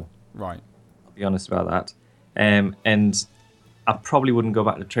Ohana's now. Right. I'll be honest about that. And I probably wouldn't go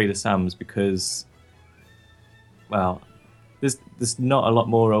back to Trader Sam's because, well, there's not a lot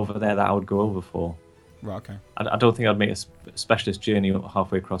more over there that I would go over for. Right. Okay. I don't think I'd make a specialist journey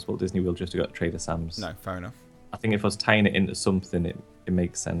halfway across Walt Disney World just to go to Trader Sam's. No. Fair enough. I think if I was tying it into something, it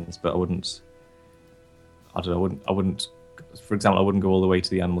makes sense. But I wouldn't. I don't know. I wouldn't. For example, I wouldn't go all the way to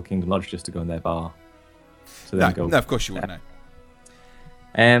the Animal Kingdom Lodge just to go in their bar. So then No, of course you wouldn't.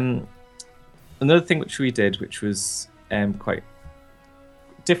 No. Another thing which we did, which was quite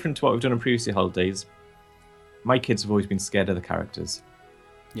different to what we've done on previous holidays. My kids have always been scared of the characters.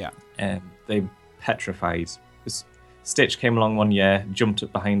 Yeah. They petrified. Stitch came along one year, jumped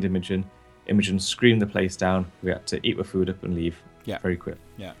up behind Imogen. Imogen screamed the place down. We had to eat our food up and leave very quick.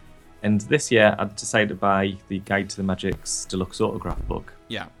 Yeah. And this year, I decided to buy the Guide to the Magic's deluxe autograph book.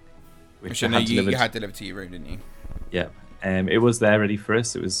 Yeah. Which I know I had you delivered. had delivered to your room, didn't you? Yeah. It was there ready for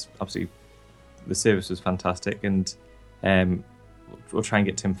us. It was absolutely... The service was fantastic. And we'll try and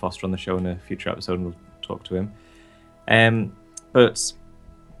get Tim Foster on the show in a future episode and we'll talk to him. But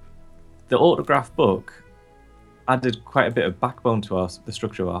the autograph book added quite a bit of backbone to the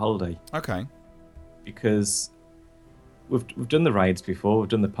structure of our holiday. Okay. Because we've done the rides before, we've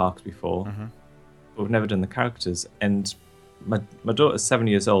done the parks before, but we've never done the characters. And my daughter's 7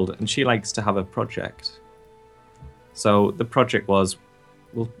 years old, and she likes to have a project. So the project was,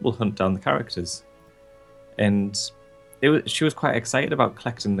 we'll hunt down the characters, and she was quite excited about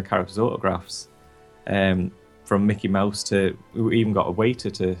collecting the characters' autographs. From Mickey Mouse to, we even got a waiter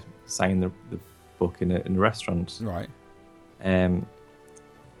to sign the book in a restaurant. Right.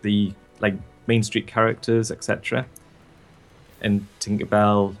 The Main Street characters, etc. And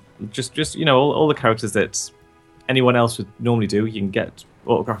Tinkerbell, just all the characters that anyone else would normally do. You can get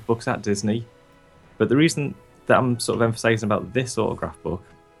autograph books at Disney, but the reason that I'm sort of emphasising about this autograph book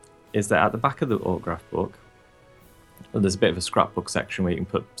is that at the back of the autograph book, there's a bit of a scrapbook section where you can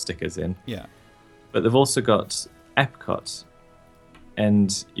put stickers in. Yeah. But they've also got Epcot,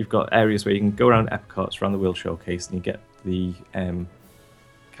 and you've got areas where you can go around Epcot, around the World Showcase, and you get the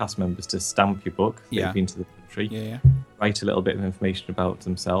cast members to stamp your book that you've been to the country. Yeah. Write a little bit of information about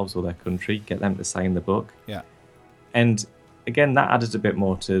themselves or their country, get them to sign the book. Yeah. And again, that added a bit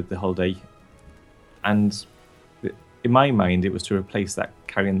more to the holiday. And in my mind, it was to replace that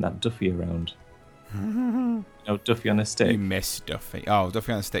carrying that Duffy around. Duffy on a stick. You miss Duffy. Oh,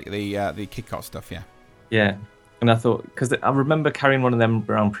 Duffy on a stick. The Kit-Kat stuff. Yeah. Yeah. And I thought, because I remember carrying one of them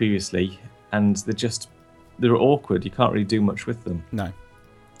around previously, and they're awkward. You can't really do much with them. No.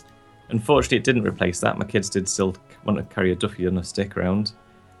 Unfortunately, it didn't replace that. My kids did still want to carry a Duffy on a stick around.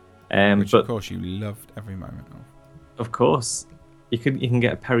 Which, but of course, you loved every moment of. Of course. You can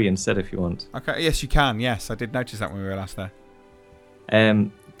get a Perry instead if you want. Okay, yes, you can. Yes, I did notice that when we were last there.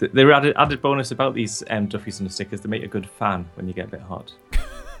 There were added bonus about these Duffys and the stickers. They make a good fan when you get a bit hot.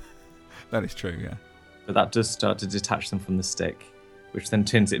 That is true, yeah. But that does start to detach them from the stick, which then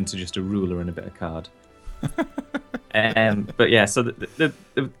turns it into just a ruler and a bit of card. But yeah, so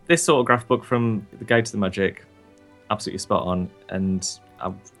this autograph book from the Guide to the Magic, absolutely spot on, and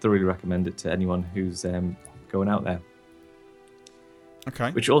I thoroughly recommend it to anyone who's going out there.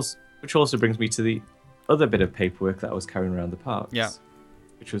 Okay. Which also brings me to the other bit of paperwork that I was carrying around the parks. Yeah.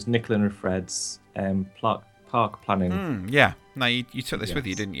 Which was Nicola and Fred's park planning. Yeah. No, you took this with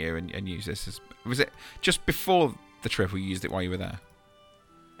you, Yes. didn't you? And used this as... Was it just before the trip or you used it while you were there?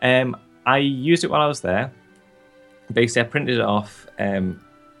 I used it while I was there. Basically, I printed it off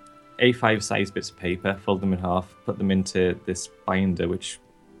A5 size bits of paper, folded them in half, put them into this binder, which,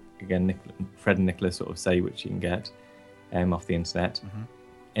 again, Fred and Nicola sort of say which you can get off the internet. Mm-hmm.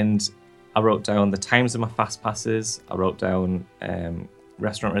 And I wrote down the times of my fast passes. I wrote down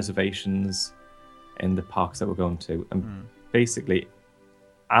restaurant reservations in the parks that we're going to. And basically,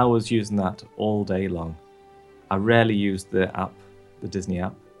 I was using that all day long. I rarely used the app, the Disney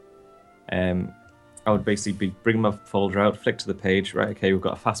app. I would basically be bringing my folder out, flick to the page, right, okay, we've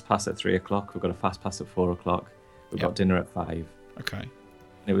got a fast pass at 3 o'clock, we've got a fast pass at 4 o'clock, we've got dinner at 5. Okay.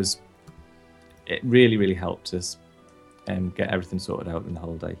 It really, really helped us get everything sorted out in the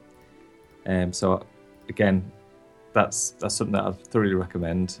holiday. So again, that's something that I thoroughly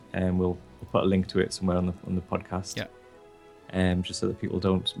recommend, and we'll put a link to it somewhere on the podcast. Yeah. just so that people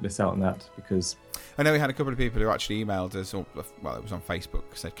don't miss out on that. Because I know we had a couple of people who actually emailed us, or well, it was on Facebook,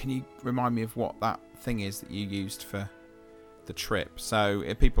 said, "Can you remind me of what that thing is that you used for the trip?" So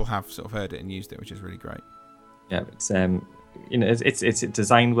people have sort of heard it and used it, which is really great. Yeah, it's it's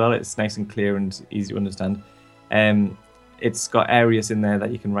designed well. It's nice and clear and easy to understand. It's got areas in there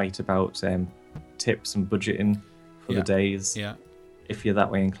that you can write about tips and budgeting for the days. Yeah. If you're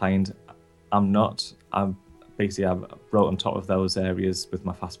that way inclined. I'm not. I've wrote on top of those areas with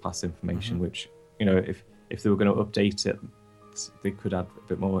my FastPass information, which, if they were going to update it, they could add a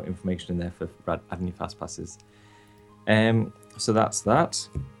bit more information in there for adding your FastPasses. So that's that.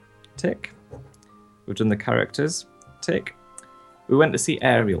 Tick. We've done the characters. Tick. We went to see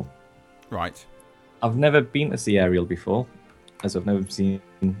Ariel. Right. I've never been to see Ariel before, as I've never seen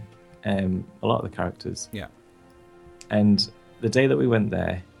a lot of the characters. Yeah. And the day that we went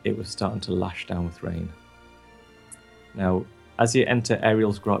there, it was starting to lash down with rain. Now, as you enter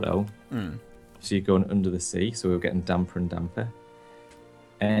Ariel's grotto, so you're going under the sea, so we were getting damper and damper.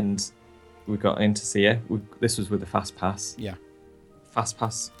 And we got in to see her. This was with the FastPass. Yeah.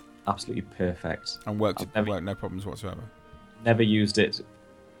 FastPass, absolutely perfect. And worked no problems whatsoever. Never used it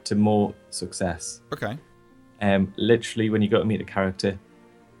to more success. Okay. Literally, when you go to meet a character,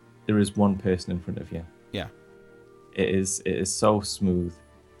 there is one person in front of you. Yeah. It is so smooth.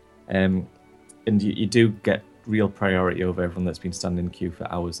 And you do get real priority over everyone that's been standing in queue for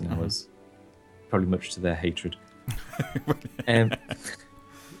hours and hours, probably much to their hatred.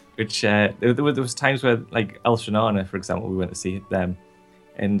 Which there was times where, like El Shanana, for example, we went to see them,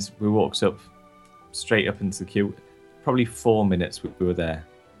 and we walked straight up into the queue. Probably 4 minutes we were there,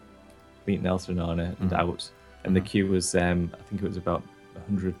 meeting El Shanana and out, and the queue was I think it was about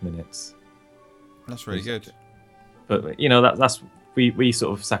 100 minutes. That's really good. But that's. We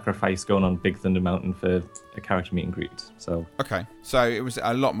sort of sacrificed going on Big Thunder Mountain for a character meet and greet. So okay, so it was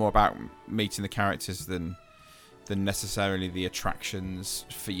a lot more about meeting the characters than necessarily the attractions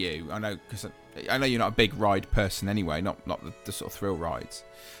for you. I know, because I know you're not a big ride person anyway, not the sort of thrill rides.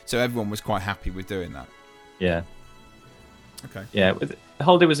 So everyone was quite happy with doing that. Yeah. Okay. Yeah, the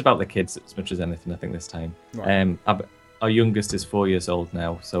whole day was about the kids as much as anything, I think, this time. Right. Our youngest is 4 years old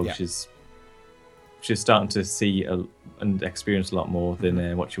now, so she's starting to see and experience a lot more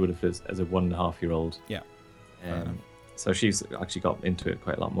than what she would have as a 1.5-year-old. Yeah. So she's actually got into it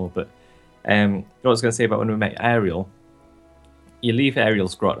quite a lot more. But what I was going to say about when we met Ariel, you leave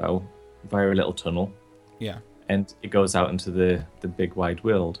Ariel's grotto via a little tunnel. Yeah. And it goes out into the big wide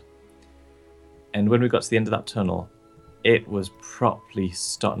world. And when we got to the end of that tunnel, it was properly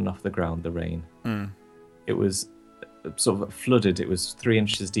starting off the ground, the rain. It was sort of flooded. It was 3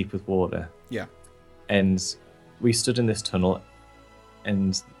 inches deep with water. Yeah. And we stood in this tunnel,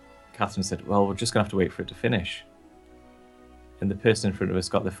 and Catherine said, well, we're just going to have to wait for it to finish. And the person in front of us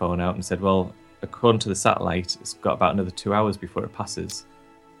got the phone out and said, well, according to the satellite, it's got about another 2 hours before it passes.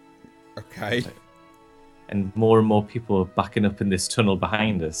 Okay. And more people are backing up in this tunnel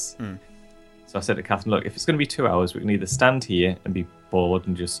behind us. So I said to Catherine, look, if it's going to be 2 hours, we can either stand here and be bored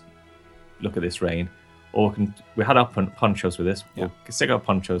and just look at this rain, or we had our ponchos with us. Yeah. We'll stick our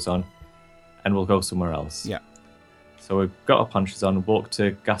ponchos on, and we'll go somewhere else. Yeah. So we got our ponchos on and walked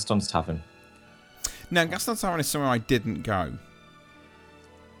to Gaston's Tavern. Now, Gaston's Tavern is somewhere I didn't go.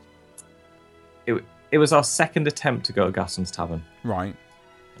 It was our second attempt to go to Gaston's Tavern. Right.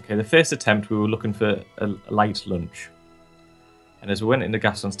 Okay, the first attempt, we were looking for a light lunch. And as we went into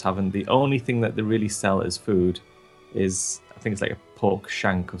Gaston's Tavern, the only thing that they really sell as food is, I think it's like a pork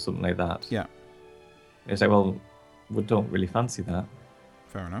shank or something like that. Yeah. It was like, well, we don't really fancy that.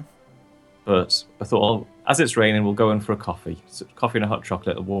 Fair enough. But I thought, well, as it's raining, we'll go in for a coffee. So coffee and a hot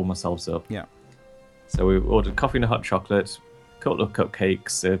chocolate to warm ourselves up. Yeah. So we ordered coffee and a hot chocolate, a couple of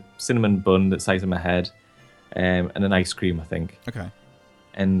cupcakes, a cinnamon bun the size of my head, and an ice cream, I think. Okay.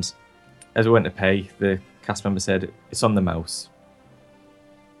 And as we went to pay, the cast member said, it's on the mouse.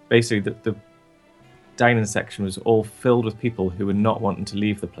 Basically, the dining section was all filled with people who were not wanting to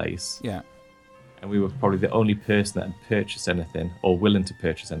leave the place. Yeah. And we were probably the only person that had purchased anything or willing to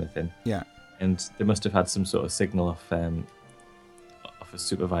purchase anything. Yeah. And they must have had some sort of signal off a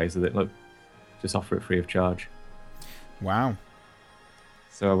supervisor that, look, just offer it free of charge. Wow.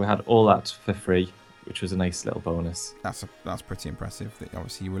 So we had all that for free, which was a nice little bonus. That's pretty impressive. That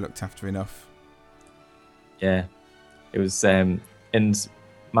obviously you were looked after enough. Yeah. It was, and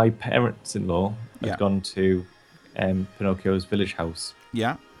my parents-in-law had gone to Pinocchio's village house.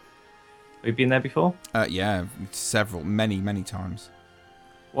 Yeah. Have you been there before? Yeah, many times.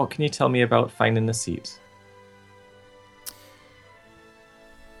 What can you tell me about finding a seat?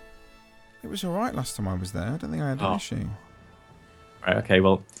 It was all right last time I was there. I don't think I had an issue. Right, okay,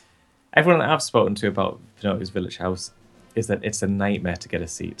 well, everyone that I've spoken to about Pinocchio's Village House is that it's a nightmare to get a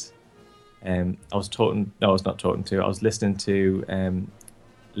seat. I was listening to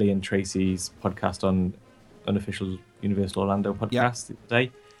Lee and Tracy's podcast on Unofficial Universal Orlando podcast the other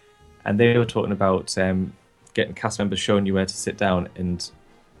day, and they were talking about getting cast members showing you where to sit down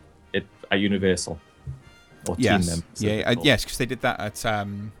at Universal or team members. Yes, because they did that at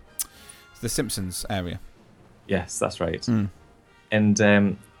the Simpsons area. Yes, that's right.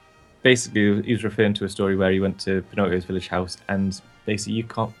 And basically, he was referring to a story where he went to Pinocchio's Village House, and basically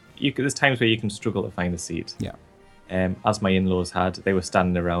there's times where you can struggle to find a seat. Yeah. As my in-laws had, they were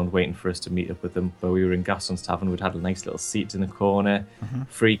standing around waiting for us to meet up with them. Where we were in Gaston's Tavern, we'd had a nice little seat in the corner,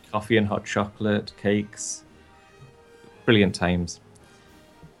 free coffee and hot chocolate, cakes. Brilliant times.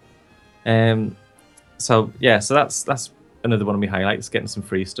 So that's another one of my highlights, getting some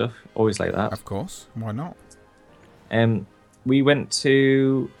free stuff. Always like that. Of course, why not? We went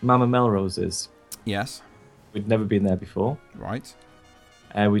to Mama Melrose's. Yes. We'd never been there before. Right.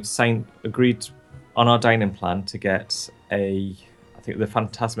 We'd agreed on our dining plan to get the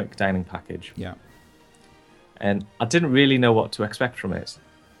Fantasmic dining package. Yeah. And I didn't really know what to expect from it.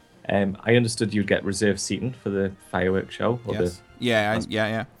 I understood you'd get reserved seating for the fireworks show.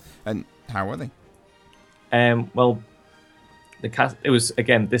 Yeah. And how were they? Well,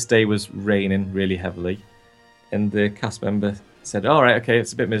 this day was raining really heavily, and the cast member said, "All right, okay,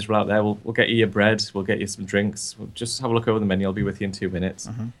 it's a bit miserable out there. We'll get you your bread. We'll get you some drinks. We'll just have a look over the menu. I'll be with you in 2 minutes."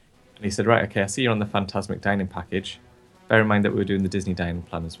 And he said, "Right, okay, I see you're on the Fantasmic dining package. Bear in mind that we were doing the Disney dining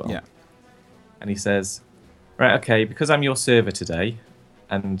plan as well." Yeah. And he says, "Right, okay, because I'm your server today,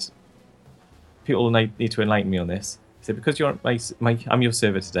 and people need to enlighten me on this." He said, "Because I'm your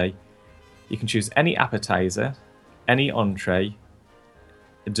server today, you can choose any appetizer, any entree,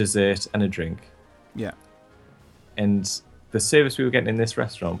 a dessert, and a drink." Yeah. And the service we were getting in this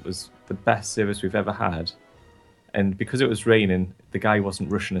restaurant was the best service we've ever had. And because it was raining, the guy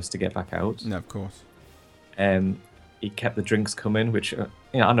wasn't rushing us to get back out. No, of course. He kept the drinks coming, which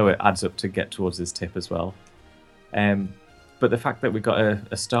I know it adds up to get towards his tip as well. But the fact that we got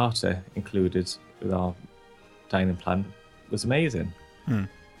a starter included with our dining plan was amazing.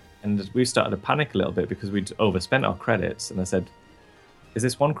 And we started to panic a little bit because we'd overspent our credits. And I said, "Is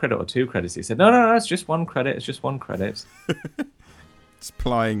this 1 credit or 2 credits?" He said, No, it's just 1 credit. It's just 1 credit. It's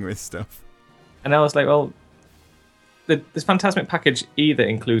plying with stuff. And I was like, well, this Fantasmic package either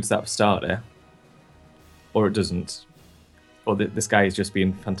includes that starter or it doesn't. Or this guy is just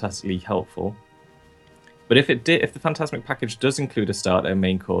being fantastically helpful. But if the Fantasmic package does include a starter,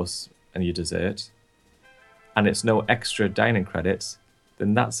 main course, and your dessert, and it's no extra dining credits,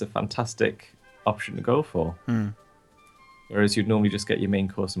 then that's a fantastic option to go for. Whereas you'd normally just get your main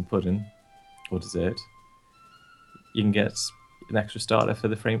course and pudding or dessert, you can get an extra starter for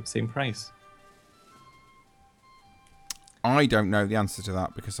the same price. I don't know the answer to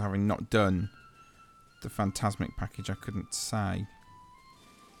that because having not done the Fantasmic package, I couldn't say.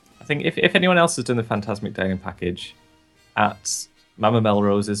 I think if anyone else has done the Fantasmic dining package at Mama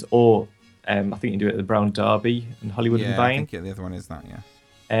Melrose's, or I think you do it at the Brown Derby and Hollywood and Vine. I think the other one is that, yeah.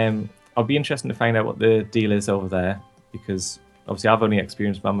 I'll be interested to find out what the deal is over there, because obviously I've only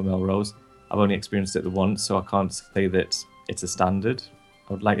experienced Mama Melrose. I've only experienced it the once, so I can't say that it's a standard.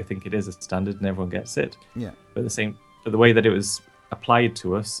 I would like to think it is a standard and everyone gets it. Yeah. But the way that it was applied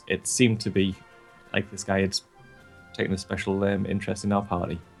to us, it seemed to be like this guy had taken a special interest in our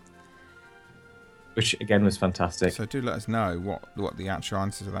party, which again was fantastic. So do let us know what the actual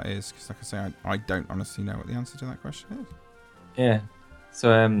answer to that is, because like I say, I don't honestly know what the answer to that question is. Yeah.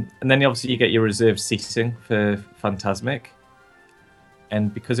 So and then obviously you get your reserved seating for Fantasmic,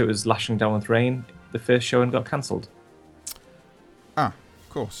 and because it was lashing down with rain, the first showing got cancelled. Ah, of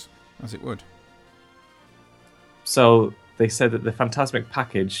course, as it would. So they said that the Fantasmic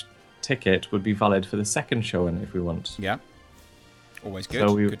package ticket would be valid for the second showing if we want. Yeah. Always good.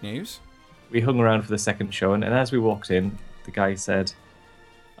 So good news. We hung around for the second showing, and as we walked in, the guy said,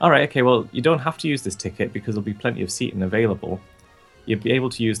 "All right, okay, well, you don't have to use this ticket because there'll be plenty of seating available. You'll be able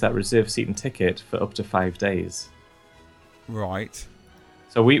to use that reserved seating ticket for up to 5 days." Right.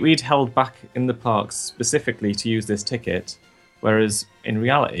 So we'd held back in the parks specifically to use this ticket, whereas in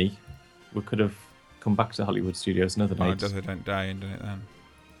reality, we could have come back to Hollywood Studios another night. Does it don't die and done it then.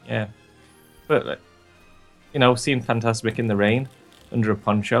 Yeah. But, seeing Fantasmic in the rain, under a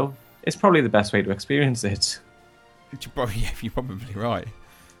poncho, is probably the best way to experience it. You're probably right.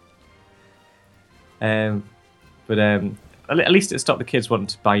 But at least it stopped the kids wanting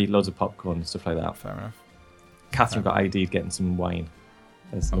to buy loads of popcorn and stuff like that. Fair enough. Catherine got ID'd getting some wine.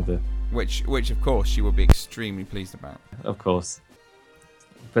 Which of course she will be extremely pleased about. Of course.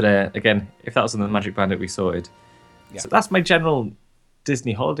 But again, if that was on the Magic Band, it'd be sorted. Yeah. So that's my general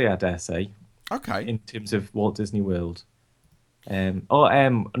Disney holiday, I dare say, Okay. in terms of Walt Disney World.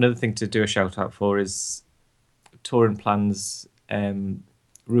 Another thing to do a shout out for is Touring Plans room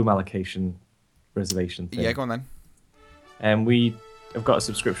allocation reservation thing. Yeah, go on then. We have got a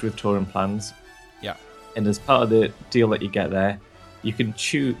subscription with Touring Plans. Yeah. And as part of the deal that you get there, you can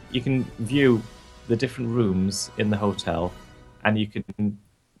view the different rooms in the hotel, and you can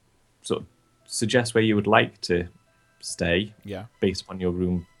sort of suggest where you would like to stay. Yeah. Based on your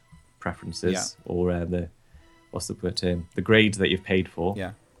room preferences, Yeah. or the the grade that you've paid for.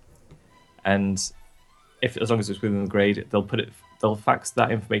 Yeah. And as long as it's within the grade, they'll fax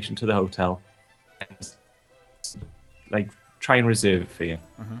that information to the hotel and like try and reserve it for you.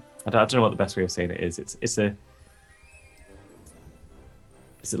 Mm-hmm. I don't know what the best way of saying it is. It's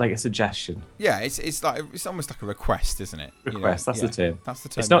like a suggestion. Yeah, it's almost like a request, isn't it? Request, that's the term. That's the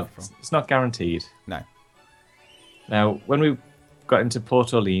term. It's not guaranteed. No. Now, when we got into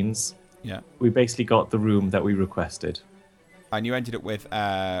Port Orleans, Yeah. we basically got the room that we requested. And you ended up with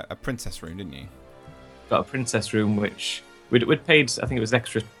a princess room, didn't you? Got a princess room, which we'd paid, I think it was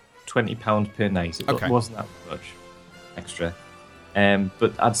extra £20 per night. It wasn't that much extra.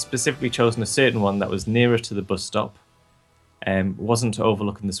 But I'd specifically chosen a certain one that was nearer to the bus stop. Wasn't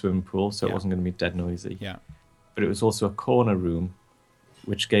overlooking the swimming pool, so it wasn't going to be dead noisy. Yeah. But it was also a corner room,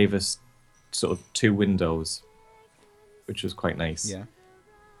 which gave us sort of 2 windows, which was quite nice. Yeah.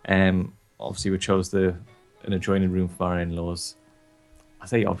 Obviously, we chose an adjoining room from our in-laws. I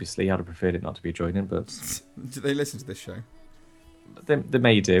say obviously, I'd have preferred it not to be adjoining, but Do they listen to this show? they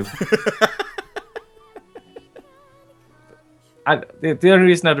may do. The only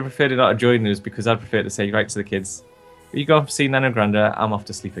reason I'd have preferred it not adjoining is because I'd prefer to say right to the kids, you go off to see Nan and Granda, I'm off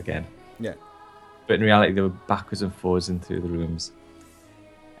to sleep again. Yeah. But in reality, they were backwards and forwards in through the rooms.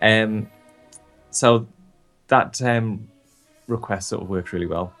 So that request sort of worked really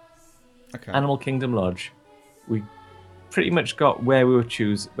well. Okay. Animal Kingdom Lodge, we pretty much got where we'd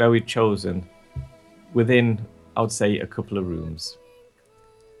chosen within, I would say, a couple of rooms.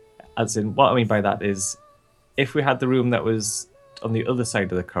 As in, what I mean by that is, if we had the room that was on the other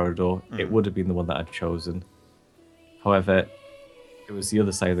side of the corridor, it would have been the one that I'd chosen. However, it was the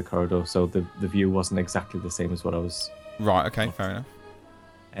other side of the corridor, so the view wasn't exactly the same as what I was. Right. Okay. Fair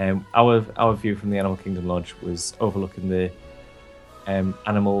enough. Our view from the Animal Kingdom Lodge was overlooking the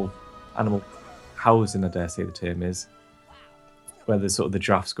animal housing, I dare say the term is, where the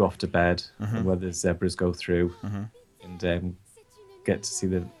giraffes go off to bed, and where the zebras go through, and get to see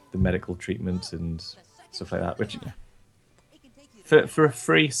the medical treatment and stuff like that. Which, for a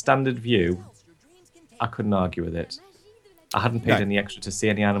free standard view, I couldn't argue with it. I hadn't paid any extra to see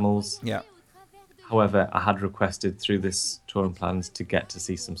any animals. Yeah. However, I had requested through this Touring Plans to get to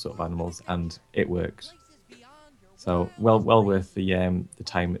see some sort of animals, and it worked. So well worth the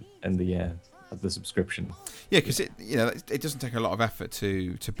time and the subscription. Yeah, because it doesn't take a lot of effort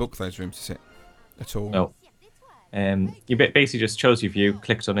to book those rooms to sit at all. No. You basically just chose your view,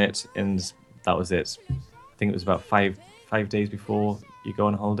 clicked on it, and that was it. I think it was about five days before you go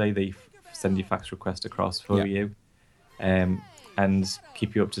on holiday, they send your fax request across for you, and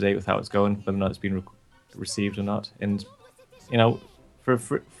keep you up to date with how it's going, whether or not it's been received or not. And for a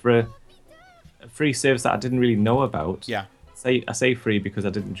free service that I didn't really know about. Yeah. I say free because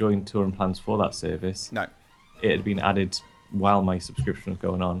I didn't join Touring Plans for that service. No. It had been added while my subscription was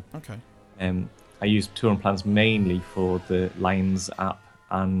going on. Okay. I used Touring Plans mainly for the Lines app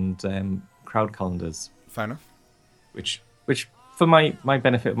and crowd calendars. Fair enough. Which for my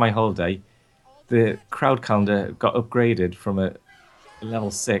benefit of my holiday, the crowd calendar got upgraded from a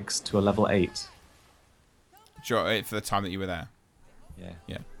level 6 to a level 8. Sure, for the time that you were there. Yeah.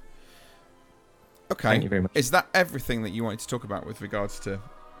 Yeah. Okay. Thank you very much. Is that everything that you wanted to talk about with regards to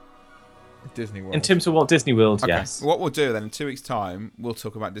Disney World? In terms of Walt Disney World, okay. yes. What we'll do then, in 2 weeks' time, we'll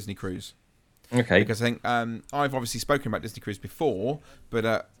talk about Disney Cruise. Okay. Because I think I've obviously spoken about Disney Cruise before,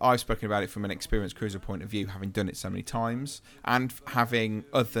 but I've spoken about it from an experienced cruiser point of view, having done it so many times and having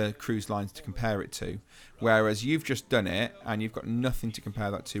other cruise lines to compare it to. Whereas you've just done it and you've got nothing to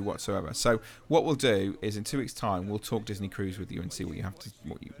compare that to whatsoever. So what we'll do is in 2 weeks' time, we'll talk Disney Cruise with you and see what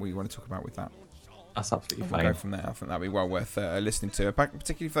you want to talk about with that. That's absolutely fine. We'll go from there. I think that'd be well worth listening to,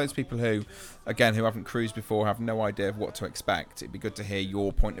 particularly for those people who haven't cruised before, have no idea of what to expect. It'd be good to hear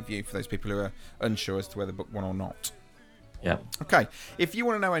your point of view for those people who are unsure as to whether book one or not. Yeah. Okay. If you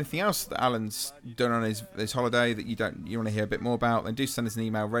want to know anything else that Alan's done on his holiday that you want to hear a bit more about, then do send us an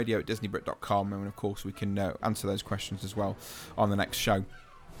email, radio@disneybrit.com, and of course we can answer those questions as well on the next show.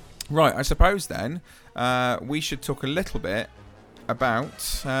 Right. I suppose then we should talk a little bit about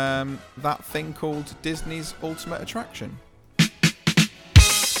that thing called Disney's Ultimate Attraction.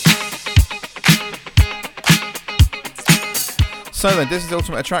 So then, Disney's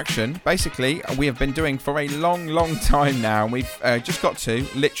Ultimate Attraction, basically, we have been doing for a long time now. We've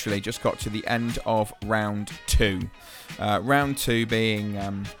literally just got to the end of round 2. Round 2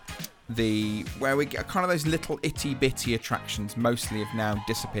 being where we get kind of those little itty bitty attractions mostly have now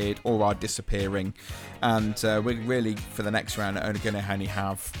disappeared or are disappearing, and we're really, for the next round, are going to only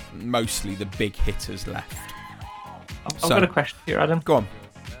have mostly the big hitters left. I've got a question here, Adam. Go on.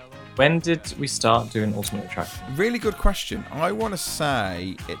 When did we start doing Ultimate Attraction? Really good question. I want to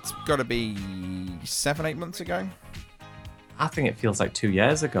say it's got to be 7-8 months ago. I think it feels like 2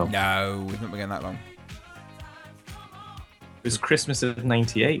 years ago. No, we've not been going that long. It was Christmas of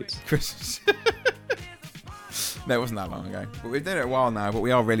 '98. Christmas. No, it wasn't that long ago. But we've done it a while now, but we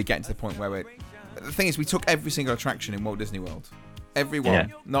are really getting to the point where we're... The thing is, we took every single attraction in Walt Disney World. Every one. Yeah.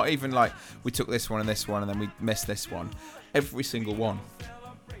 Not even like we took this one and then we missed this one. Every single one.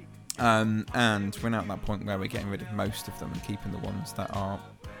 And we're now at that point where we're getting rid of most of them and keeping the ones that are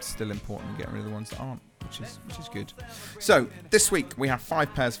still important and getting rid of the ones that aren't, which is good. So this week we have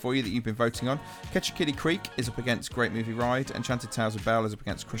 5 pairs for you that you've been voting on. Ketchakiddee Creek is up against Great Movie Ride. Enchanted Tales of Belle is up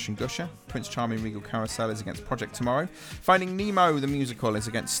against Crush and Gusher. Prince Charming Regal Carousel is against Project Tomorrow. Finding Nemo the musical is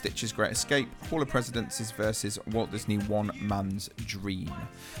against Stitch's Great Escape. Hall of Presidents is versus Walt Disney One Man's Dream.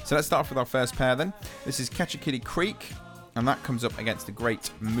 So let's start off with our first pair then. This is Ketchakiddee Creek, and that comes up against the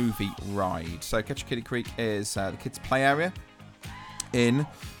Great Movie Ride. So Ketchakiddee Creek is the kids' play area in...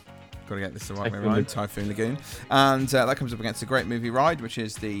 Got to get this the right way around. Typhoon Lagoon. And that comes up against the Great Movie Ride, which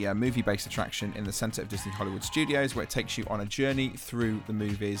is the movie-based attraction in the centre of Disney Hollywood Studios, where it takes you on a journey through the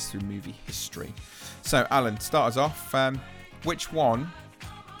movies, through movie history. So, Alan, start us off. Which one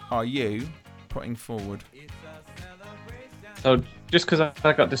are you putting forward? So, just because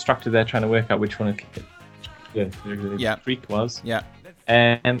I got distracted there trying to work out which one Creek was. Yeah.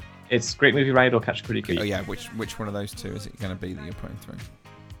 It's Great Movie Ride or Ketchakiddee Creek. Oh, yeah. Which one of those two is it going to be that you're putting through?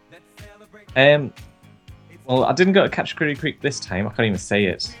 Well, I didn't go to Ketchakiddee Creek this time. I can't even say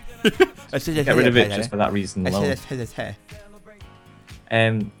it. Get rid of it just for that reason alone.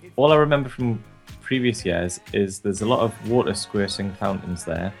 All I remember from previous years is there's a lot of water squirting fountains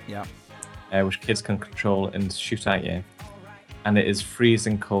there. Yeah. Which kids can control and shoot at you. And it is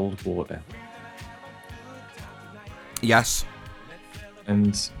freezing cold water. Yes.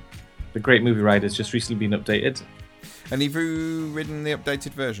 And the Great Movie Ride has just recently been updated. And have you ridden the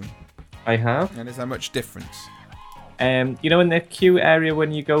updated version? I have. And is there much difference? You know, in the queue area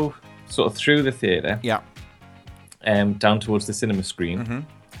when you go sort of through the theatre, yeah, down towards the cinema screen, mm-hmm.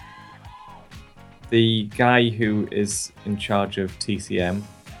 the guy who is in charge of TCM,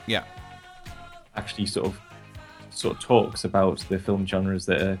 yeah, actually sort of talks about the film genres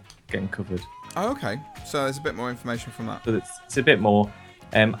that are getting covered. Oh, okay. So there's a bit more information from that. So it's a bit more.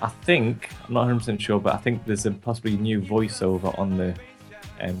 I think, I'm not 100% sure, but I think there's a possibly new voiceover on the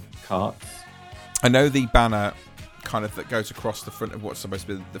carts. I know the banner kind of that goes across the front of what's supposed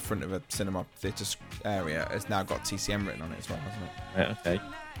to be the front of a cinema theatre area has now got TCM written on it as well, hasn't it? Right, okay.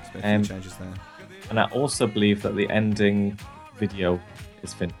 There's been a few changes there. And I also believe that the ending video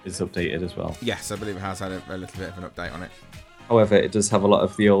is updated as well. Yes, I believe it has had a little bit of an update on it. However, it does have a lot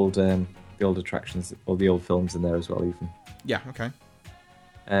of the old attractions or the old films in there as well, even. Yeah, okay.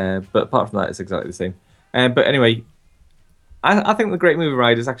 But apart from that, it's exactly the same. But anyway, I think the Great Movie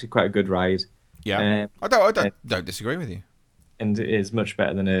Ride is actually quite a good ride. Yeah, I don't disagree with you. And it is much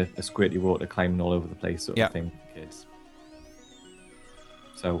better than a squirty water climbing all over the place sort of thing. Kids.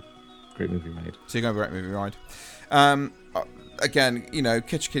 So, Great Movie Ride. So you're going to Great Movie Ride. Again, you know,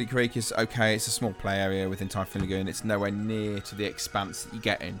 Ketchakiddee Creek is okay. It's a small play area within Typhoon Lagoon. It's nowhere near to the expanse that you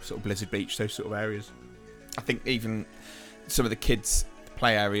get in sort of Blizzard Beach, those sort of areas. I think even some of the kids'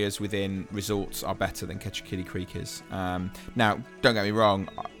 play areas within resorts are better than Ketchakiddee Creek is. Now, don't get me wrong,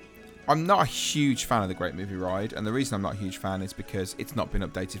 I'm not a huge fan of the Great Movie Ride, and the reason I'm not a huge fan is because it's not been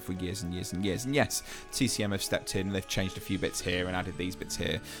updated for years and years and years. And yes, TCM have stepped in and they've changed a few bits here and added these bits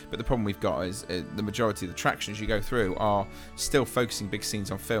here, but the problem we've got is the majority of the attractions you go through are still focusing big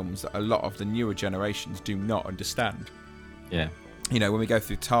scenes on films that a lot of the newer generations do not understand. Yeah. You know, when we go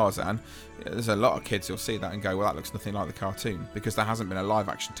through Tarzan, there's a lot of kids who'll see that and go, well, that looks nothing like the cartoon, because there hasn't been a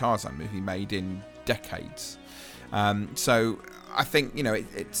live-action Tarzan movie made in decades. So I think, you know,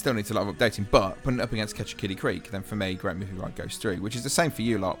 it still needs a lot of updating, but putting it up against Ketchakiddee Creek, then for me, Great Movie Ride goes through, which is the same for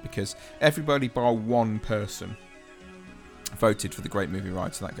you lot, because everybody bar one person voted for the Great Movie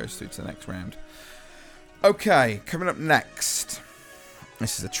Ride, so that goes through to the next round. Okay, coming up next.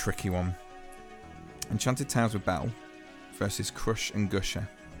 This is a tricky one. Enchanted Tales with Belle versus Crush and Gusher.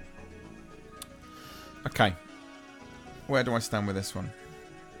 Okay. Where do I stand with this one?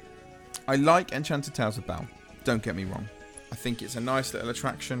 I like Enchanted Tales of Belle. Don't get me wrong. I think it's a nice little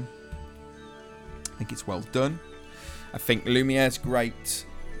attraction. I think it's well done. I think Lumiere's great.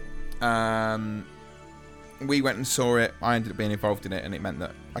 We went and saw it. I ended up being involved in it, and it meant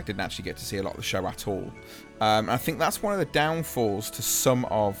that I didn't actually get to see a lot of the show at all. I think that's one of the downfalls to some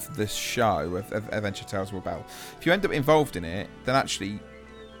of this show of Adventure Tales of Belle. If you end up involved in it, then actually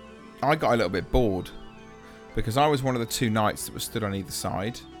I got a little bit bored because I was one of the two knights that was stood on either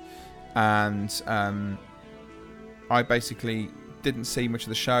side, and I basically didn't see much of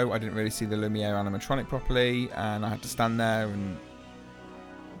the show. I didn't really see the Lumiere animatronic properly, and I had to stand there and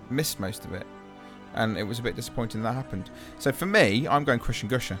missed most of it. And it was a bit disappointing that happened. So for me, I'm going Crush and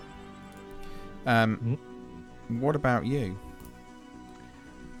Gusher. What about you?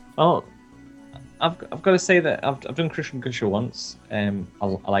 Oh, I've got to say that I've done Crush and Gusher once. I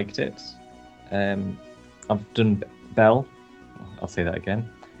liked it. I've done Belle. I'll say that again.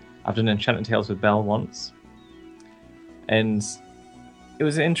 I've done Enchanted Tales with Belle once, and it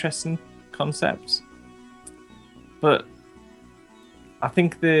was an interesting concept. But I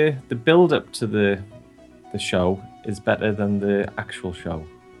think the build up to the show is better than the actual show.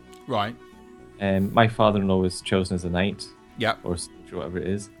 Right. My father-in-law was chosen as a knight. Yeah. Or whatever it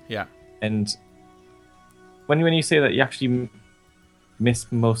is. Yeah. And when you say that you actually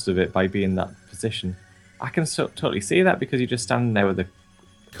miss most of it by being in that position, I can totally see that because you're just standing there with a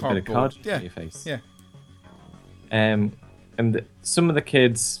bit of card on your face. Yeah. And some of the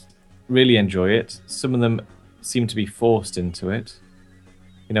kids really enjoy it. Some of them seem to be forced into it.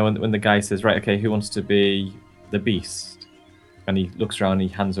 You know, when the guy says, right, okay, who wants to be the Beast? And he looks around and he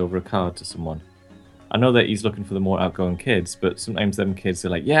hands over a card to someone. I know that he's looking for the more outgoing kids, but sometimes them kids are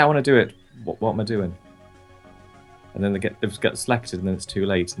like, yeah, I want to do it. What am I doing? And then they get selected and then it's too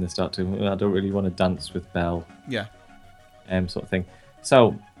late and they start to, I don't really want to dance with Belle. Yeah. Sort of thing.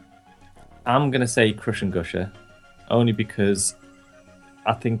 So I'm going to say Crush and Gusher only because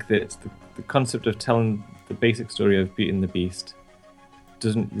I think that the concept of telling the basic story of Beauty and the Beast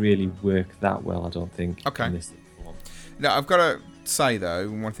doesn't really work that well, I don't think. Okay. In this form. Now, I've got to say, though,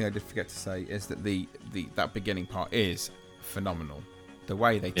 one thing I did forget to say is that that beginning part is phenomenal. The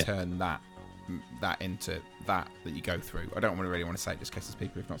way they turn that into that you go through. I don't really want to say it just in case there's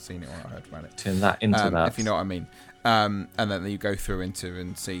people who've not seen it or not heard about it. Turn that into that. If you know what I mean. And then you go through into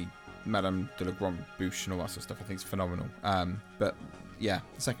and see Madame de la Grande Bouche and all that sort of stuff. I think it's phenomenal. But yeah,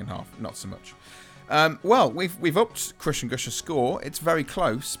 the second half, not so much. Well, we've upped Crush and Gusher's score. It's very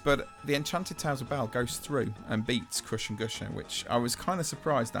close, but the Enchanted Tales of Belle goes through and beats Crush and Gusher, which I was kind of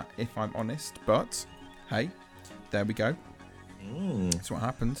surprised at, if I'm honest. But hey, there we go. That's what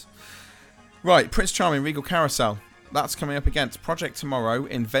happens. Right, Prince Charming Regal Carousel. That's coming up against Project Tomorrow,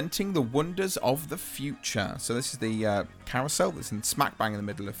 Inventing the Wonders of the Future. So this is the carousel that's in smack bang in the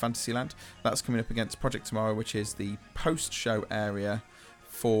middle of Fantasyland. That's coming up against Project Tomorrow, which is the post-show area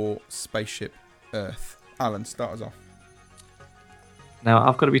for Spaceship Earth. Alan, start us off. Now,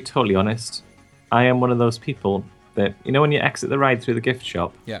 I've got to be totally honest. I am one of those people that, you know when you exit the ride through the gift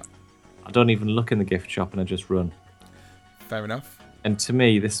shop? Yeah. I don't even look in the gift shop and I just run. Fair enough. And to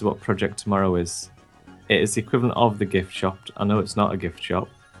me, this is what Project Tomorrow is. It is the equivalent of the gift shop. I know it's not a gift shop.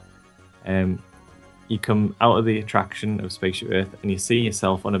 You come out of the attraction of Spaceship Earth and you see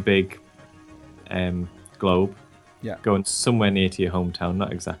yourself on a big globe. Yeah. Going somewhere near to your hometown,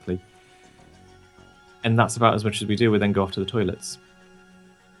 not exactly. And that's about as much as we do. We then go off to the toilets.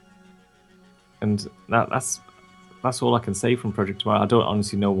 And that's all I can say from Project Tomorrow. I don't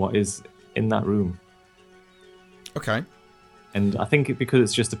honestly know what is in that room. Okay. And I think because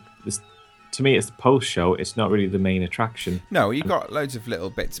it's just to me, it's the post-show. It's not really the main attraction. No, you've got loads of little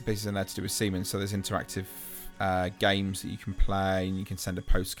bits and pieces in there to do with Siemens. So there's interactive games that you can play, and you can send a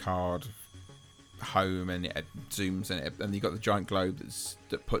postcard home, and it zooms, and you've got the giant globe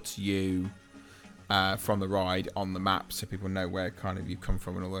that puts you from the ride on the map, so people know where kind of you've come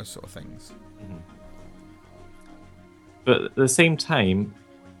from and all those sort of things. Mm-hmm. But at the same time,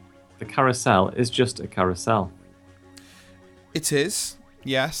 the carousel is just a carousel. It is.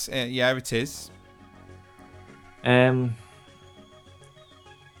 Yes. Yeah, it is. Well,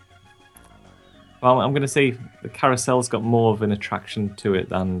 I'm going to say the carousel's got more of an attraction to it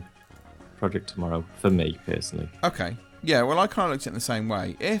than Project Tomorrow, for me, personally. Okay. Yeah, well, I kind of looked at it in the same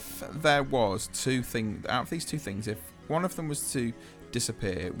way. If there was two things, out of these two things, if one of them was to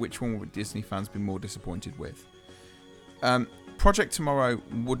disappear, which one would Disney fans be more disappointed with? Project Tomorrow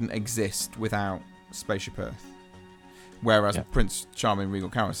wouldn't exist without Spaceship Earth. Whereas Prince Charming Regal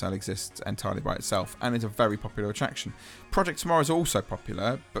Carousel exists entirely by itself and is a very popular attraction. Project Tomorrow is also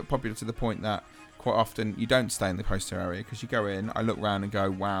popular, but popular to the point that quite often you don't stay in the poster area because you go in, I look around and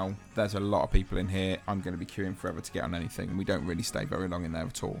go, wow, there's a lot of people in here. I'm going to be queuing forever to get on anything. And we don't really stay very long in there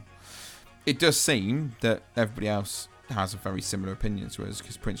at all. It does seem that everybody else has a very similar opinion to us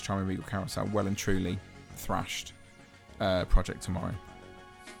because Prince Charming Regal Carousel well and truly thrashed Project Tomorrow.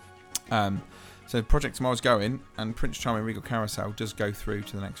 So Project Tomorrow's going, and Prince Charming Regal Carousel does go through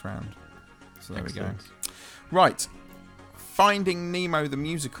to the next round. So there Excellent. We go. Right. Finding Nemo the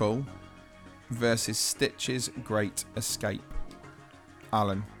Musical versus Stitch's Great Escape.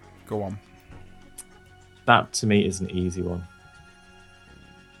 Alan, go on. That, to me, is an easy one.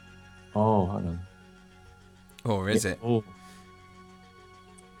 Oh, hang on. Or is it? Oh.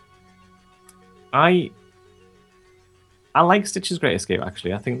 I like Stitch's Great Escape,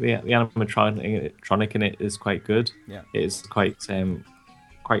 actually. I think the animatronic in it is quite good. Yeah. It is quite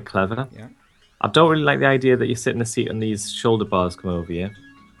clever. Yeah. I don't really like the idea that you sit in a seat and these shoulder bars come over you.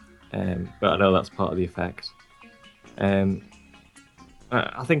 But I know that's part of the effect. I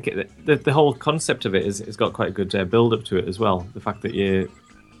think the whole concept of it has got quite a good build-up to it as well. The fact that you're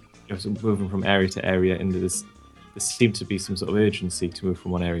moving from area to area into this, there seems to be some sort of urgency to move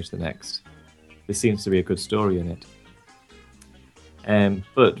from one area to the next. There seems to be a good story in it.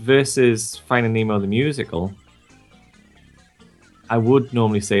 But versus Finding Nemo the Musical, I would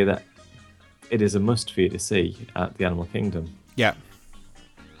normally say that it is a must for you to see at the Animal Kingdom. Yeah.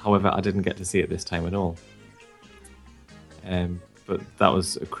 However, I didn't get to see it this time at all. But that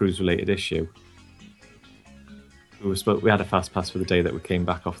was a cruise-related issue. We had a fast pass for the day that we came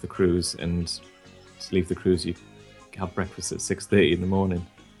back off the cruise, and to leave the cruise, you have breakfast at 6:30 in the morning.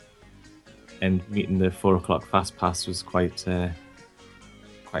 And meeting the 4 o'clock fast pass was quite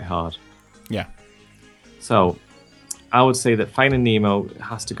hard. Yeah. So, I would say that Finding Nemo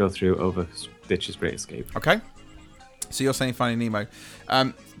has to go through over Stitch's Great Escape. Okay. So you're saying Finding Nemo.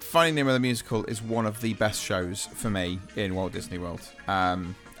 Finding Nemo the Musical is one of the best shows for me in Walt Disney World.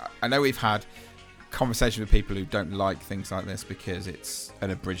 I know we've had conversations with people who don't like things like this because it's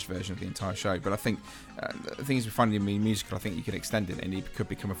an abridged version of the entire show, but I think the thing is with Finding Nemo Musical, I think you could extend it and it could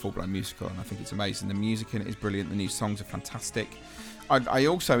become a full-blown musical, and I think it's amazing. The music in it is brilliant. The new songs are fantastic. I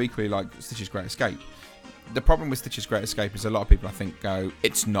also equally like Stitch's Great Escape. The problem with Stitch's Great Escape is a lot of people, I think, go,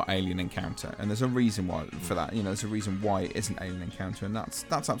 it's not Alien Encounter, and there's a reason why for that. You know, there's a reason why it isn't Alien Encounter, and that's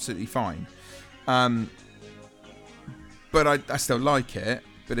absolutely fine. But I still like it.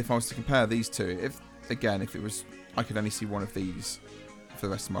 But if I was to compare these two, if it was, I could only see one of these for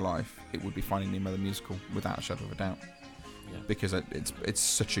the rest of my life, it would be Finding Nemo the Musical, without a shadow of a doubt, because it's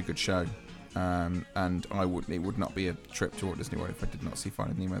such a good show, and it would not be a trip to Walt Disney World if I did not see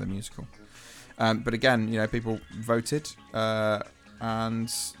Finding Nemo the Musical. But again, you know, people voted, and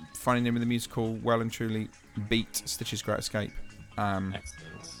Finding Nemo the Musical well and truly beat Stitch's Great Escape. Excellent.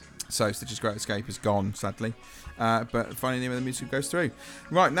 So Stitch's Great Escape is gone, sadly, but Finding Nemo the Musical goes through.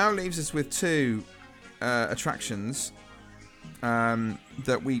 Right, now leaves us with two attractions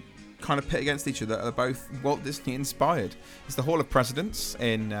that we kind of pit against each other, that are both Walt Disney inspired. It's the Hall of Presidents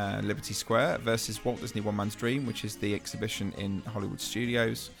in Liberty Square versus Walt Disney One Man's Dream, which is the exhibition in Hollywood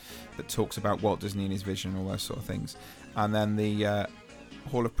Studios that talks about Walt Disney and his vision and all those sort of things. And then the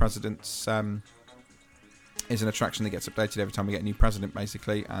Hall of Presidents is an attraction that gets updated every time we get a new president,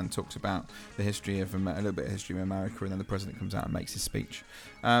 basically, and talks about the history of a little bit of history of America, and then the president comes out and makes his speech.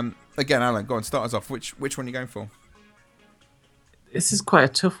 Again, Alan, go on, start us off. Which one are you going for? This is quite a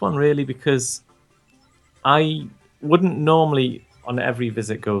tough one, really, because I wouldn't normally, on every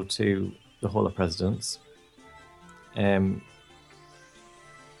visit, go to the Hall of Presidents. I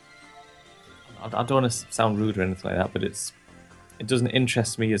don't want to sound rude or anything like that, but it doesn't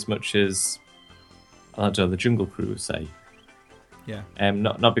interest me as much as, I don't know, the Jungle Cruise, say. Yeah.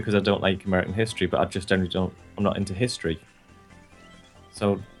 Not because I don't like American history, but I just generally I'm not into history.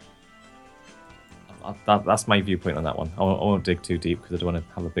 So that's my viewpoint on that one. I won't dig too deep because I don't want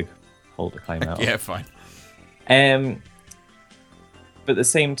to have a big hole to climb out. Yeah, fine. But at the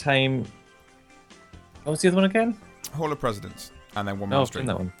same time, what was the other one again? Hall of Presidents, and then One Man's Dream.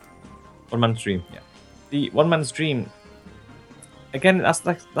 That one. One Man's Dream. Yeah. The One Man's Dream. Again, that's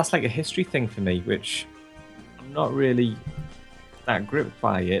like a history thing for me, which I'm not really that gripped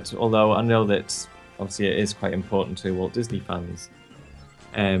by it. Although I know that obviously it is quite important to Walt Disney fans.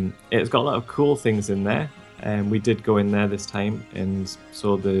 It's got a lot of cool things in there. We did go in there this time and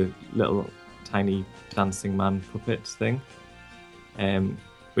saw the little tiny dancing man puppet thing,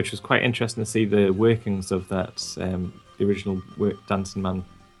 which was quite interesting to see the workings of that, the original dancing man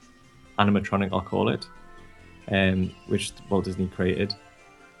animatronic, I'll call it. which Walt Disney created,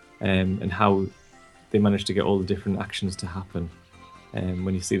 and how they managed to get all the different actions to happen.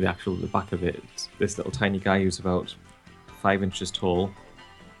 When you see the back of it, it's this little tiny guy who's about 5 inches tall.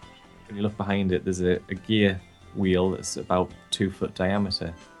 When you look behind it, there's a gear wheel that's about 2 foot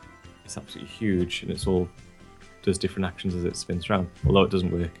diameter. It's absolutely huge, and it's all does different actions as it spins around, although it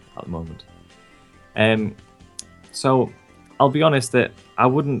doesn't work at the moment. So I'll be honest that I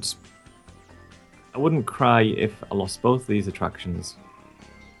wouldn't cry if I lost both of these attractions.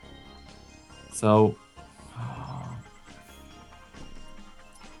 So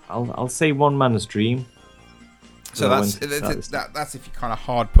I'll say One Man's Dream. So that's if you kind of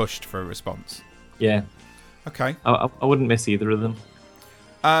hard pushed for a response. Yeah. Okay. I wouldn't miss either of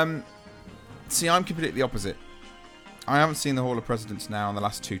them. See, I'm completely the opposite. I haven't seen the Hall of Presidents now on the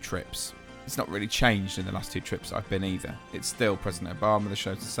last 2 trips. It's not really changed in the last 2 trips I've been either. It's still President Obama. The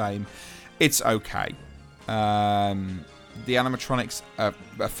show's the same. It's okay. The animatronics are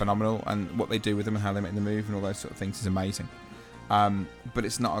phenomenal, and what they do with them and how they make them move and all those sort of things is amazing. But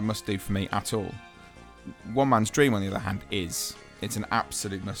it's not a must-do for me at all. One Man's Dream, on the other hand, is. It's an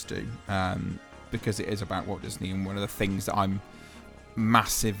absolute must-do, because it is about Walt Disney, and one of the things that I'm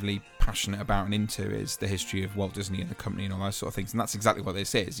massively passionate about and into is the history of Walt Disney and the company and all those sort of things. And that's exactly what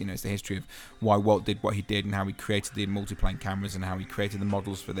this is. It's the history of why Walt did what he did and how he created the multiplane cameras and how he created the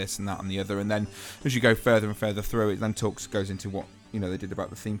models for this and that and the other. And then as you go further and further through it, then goes into what they did about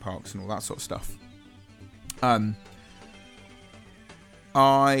the theme parks and all that sort of stuff.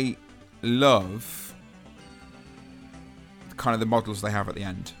 I love kind of the models they have at the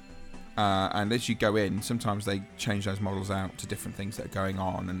end. And as you go in, sometimes they change those models out to different things that are going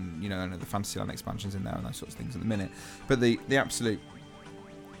on, and the Fantasyland expansions in there and those sorts of things at the minute. But the absolute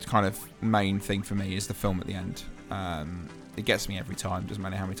kind of main thing for me is the film at the end. It gets me every time, doesn't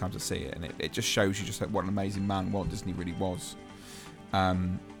matter how many times I see it, and it just shows you just like what an amazing man Walt Disney really was.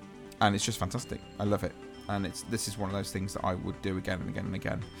 And it's just fantastic. I love it, and this is one of those things that I would do again and again and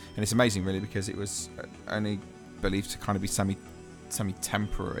again. And it's amazing, really, because it was only believed to kind of be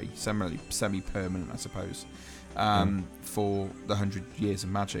semi-temporary, semi-permanent, I suppose, for the 100 years of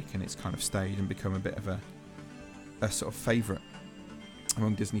magic, and it's kind of stayed and become a bit of a sort of favourite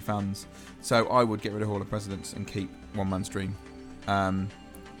among Disney fans. So I would get rid of Hall of Presidents and keep One Man's Dream.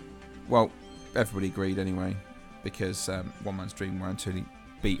 Well, everybody agreed anyway, because One Man's Dream won't until he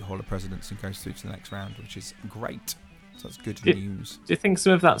beat Hall of Presidents and goes through to the next round, which is great. So that's good news. Do you think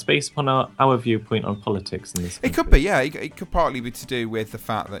some of that's based upon our viewpoint on politics in this country? It could be, yeah. It could partly be to do with the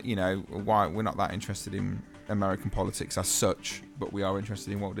fact that, why we're not that interested in American politics as such, but we are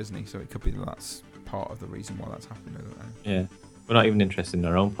interested in Walt Disney. So it could be that that's part of the reason why that's happened. I don't know. Yeah. We're not even interested in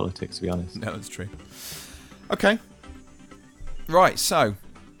our own politics, to be honest. No, that's true. Okay. Right, so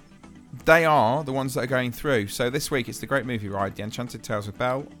they are the ones that are going through. So this week it's the Great Movie Ride, The Enchanted Tales of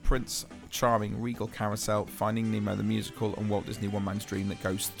Belle, Prince Charming, Regal Carousel, Finding Nemo the Musical, and Walt Disney One Man's Dream that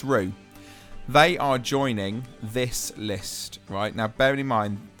goes through. They are joining this list, right? Now, bearing in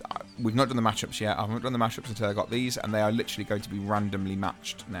mind, we've not done the matchups yet. I haven't done the matchups until I got these, and they are literally going to be randomly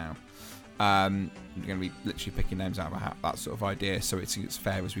matched now. You're going to be literally picking names out of a hat, that sort of idea, so it's as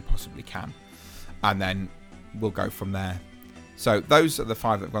fair as we possibly can. And then we'll go from there. So those are the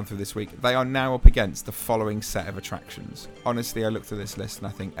 5 that have gone through this week. They are now up against the following set of attractions. Honestly, I look through this list and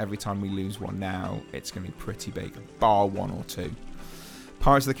I think every time we lose one now, it's going to be pretty big, bar 1 or 2.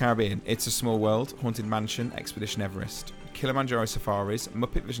 Pirates of the Caribbean, It's a Small World, Haunted Mansion, Expedition Everest, Kilimanjaro Safaris,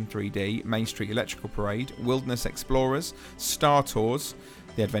 Muppet Vision 3D, Main Street Electrical Parade, Wilderness Explorers, Star Tours,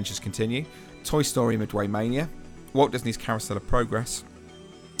 The Adventures Continue, Toy Story Midway Mania, Walt Disney's Carousel of Progress,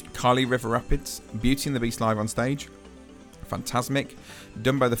 Kali River Rapids, Beauty and the Beast Live on Stage, Fantasmic,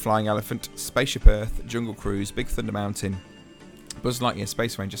 Dumbo the Flying Elephant, Spaceship Earth, Jungle Cruise, Big Thunder Mountain, Buzz Lightyear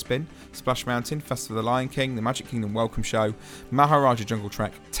Space Ranger Spin, Splash Mountain, Festival of the Lion King, The Magic Kingdom Welcome Show, Maharaja Jungle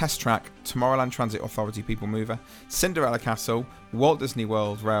Trek, Test Track, Tomorrowland Transit Authority People Mover, Cinderella Castle, Walt Disney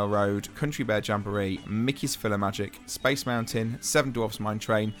World Railroad, Country Bear Jamboree, Mickey's PhilharMagic, Space Mountain, Seven Dwarfs Mine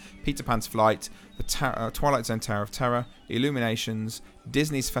Train, Peter Pan's Flight, the Twilight Zone Tower of Terror, Illuminations,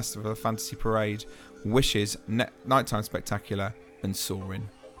 Disney's Festival of Fantasy Parade, Wishes, Nighttime Spectacular, and Soarin'.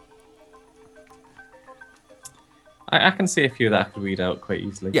 I can see a few that I could read out quite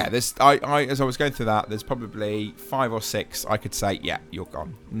easily. Yeah, as I was going through that, there's probably 5 or 6 I could say, yeah, you're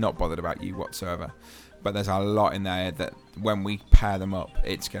gone. Not bothered about you whatsoever. But there's a lot in there that when we pair them up,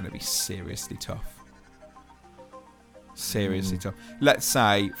 it's going to be seriously tough. Seriously tough. Let's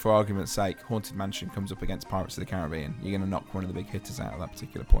say, for argument's sake, Haunted Mansion comes up against Pirates of the Caribbean. You're going to knock one of the big hitters out at that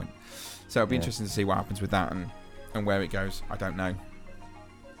particular point. So it'll be interesting to see what happens with that and where it goes. I don't know.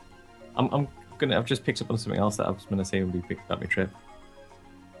 I'm I've just picked up on something else that I was going to say when we picked up my trip.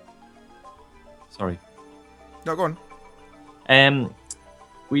 Sorry. No, go on.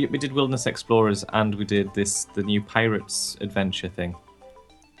 We did Wilderness Explorers, and we did the new Pirates adventure thing.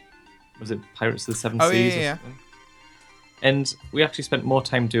 Was it Pirates of the Seven Seas? Yeah. And we actually spent more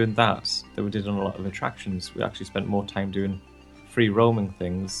time doing that than we did on a lot of attractions. We actually spent more time doing free roaming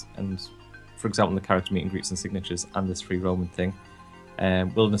things, and for example, the character meet and greets and signatures, and this free roaming thing.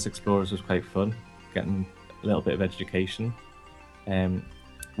 Wilderness Explorers was quite fun, getting a little bit of education.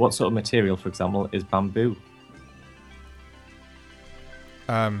 What sort of material, for example, is bamboo?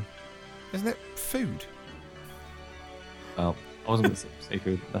 Isn't it food? Well, I wasn't going to say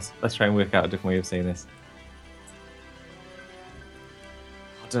food. Let's try and work out a different way of saying this.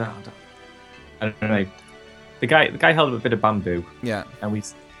 I don't know. The guy held up a bit of bamboo. Yeah. And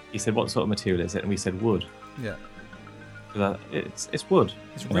he said, "What sort of material is it?" And we said, "Wood." Yeah. It's wood.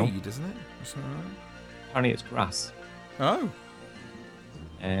 It's reed, isn't it? Apparently, it's grass. Oh.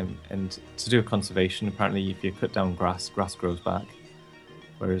 And to do a conservation, apparently, if you cut down grass grows back,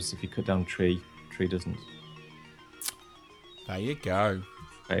 whereas if you cut down tree doesn't. There you go.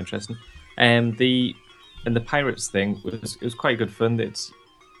 Very interesting. The pirates thing was quite good fun. There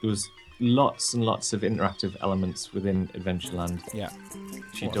was lots and lots of interactive elements within Adventureland. Yeah.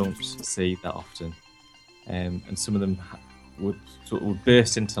 Which you don't see that often. And some of them would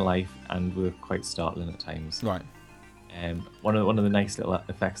burst into life and were quite startling at times. Right. One of the nice little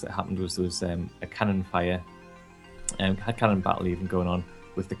effects that happened was there was a cannon fire, a cannon battle even going on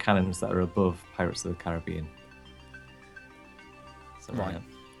with the cannons that are above Pirates of the Caribbean. So, right.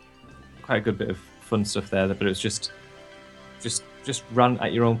 Quite a good bit of fun stuff there, but it was just run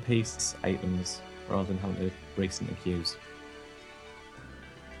at your own pace items rather than having to race into queues.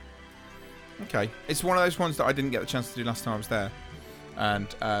 Okay, it's one of those ones that I didn't get the chance to do last time I was there,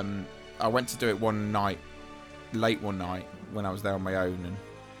 and I went to do it late one night when I was there on my own, and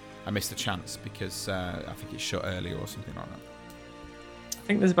I missed a chance because I think it shut early or something like that. I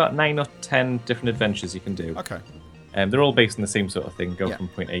think there's about 9 or 10 different adventures you can do. Okay. They're all based on the same sort of thing. Go Yeah. from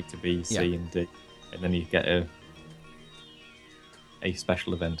point A to B, C, Yeah. and D, and then you get a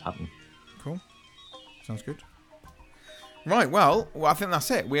special event happen. Cool. Sounds good. Right, well, I think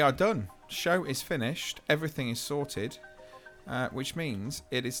that's it. We are done. Show is finished. Everything is sorted, which means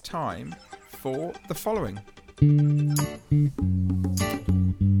it is time for the following.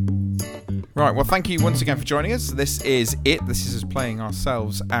 Right, well, thank you once again for joining us. This is it. This is us playing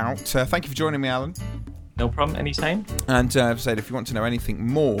ourselves out. Thank you for joining me, Alan. No problem, anytime. And as I said, if you want to know anything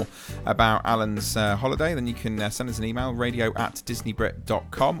more about Alan's holiday, then you can send us an email,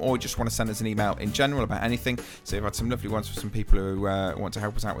 radio@disneybrit.com, or just want to send us an email in general about anything. So we've had some lovely ones for some people who want to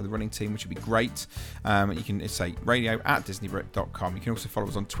help us out with the running team, which would be great. You can say radio@disneybrit.com. You can also follow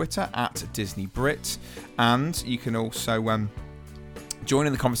us on Twitter @DisneyBrit, and you can also join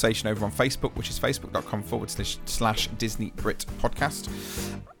in the conversation over on Facebook, which is facebook.com/Disney Brit Podcast.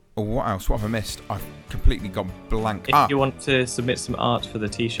 What else? What have I missed? I've completely gone blank. If you want to submit some art for the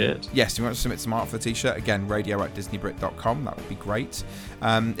t-shirt. Yes, if you want to submit some art for the t-shirt, again, radio@disneybrit.com. That would be great.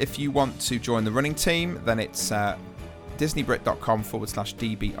 If you want to join the running team, then it's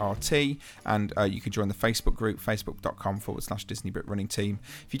disneybrit.com/DBRT, and you can join the Facebook group, facebook.com/DisneyBrit running team.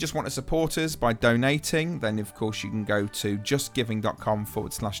 If you just want to support us by donating, then of course you can go to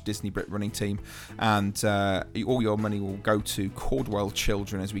justgiving.com/DisneyBrit running team, and all your money will go to Cordwell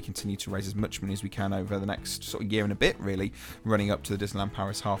Children as we continue to raise as much money as we can over the next sort of year and a bit, really, running up to the Disneyland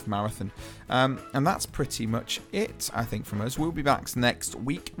Paris Half Marathon. And that's pretty much it, I think, from us. We'll be back next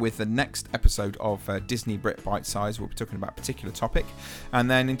week with the next episode of Disney Brit Bite Size. We'll be talking about a particular topic,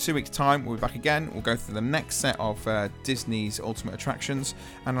 and then in 2 weeks' time we'll be back again. We'll go through the next set of Disney's Ultimate Attractions,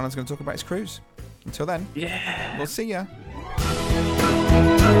 and Alan's going to talk about his cruise. Until then, we'll see ya.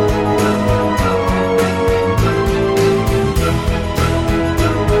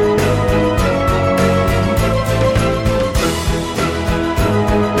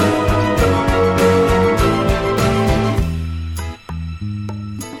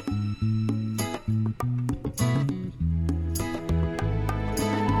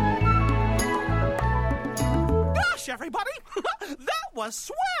 Everybody, that was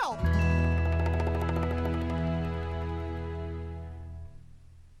swell!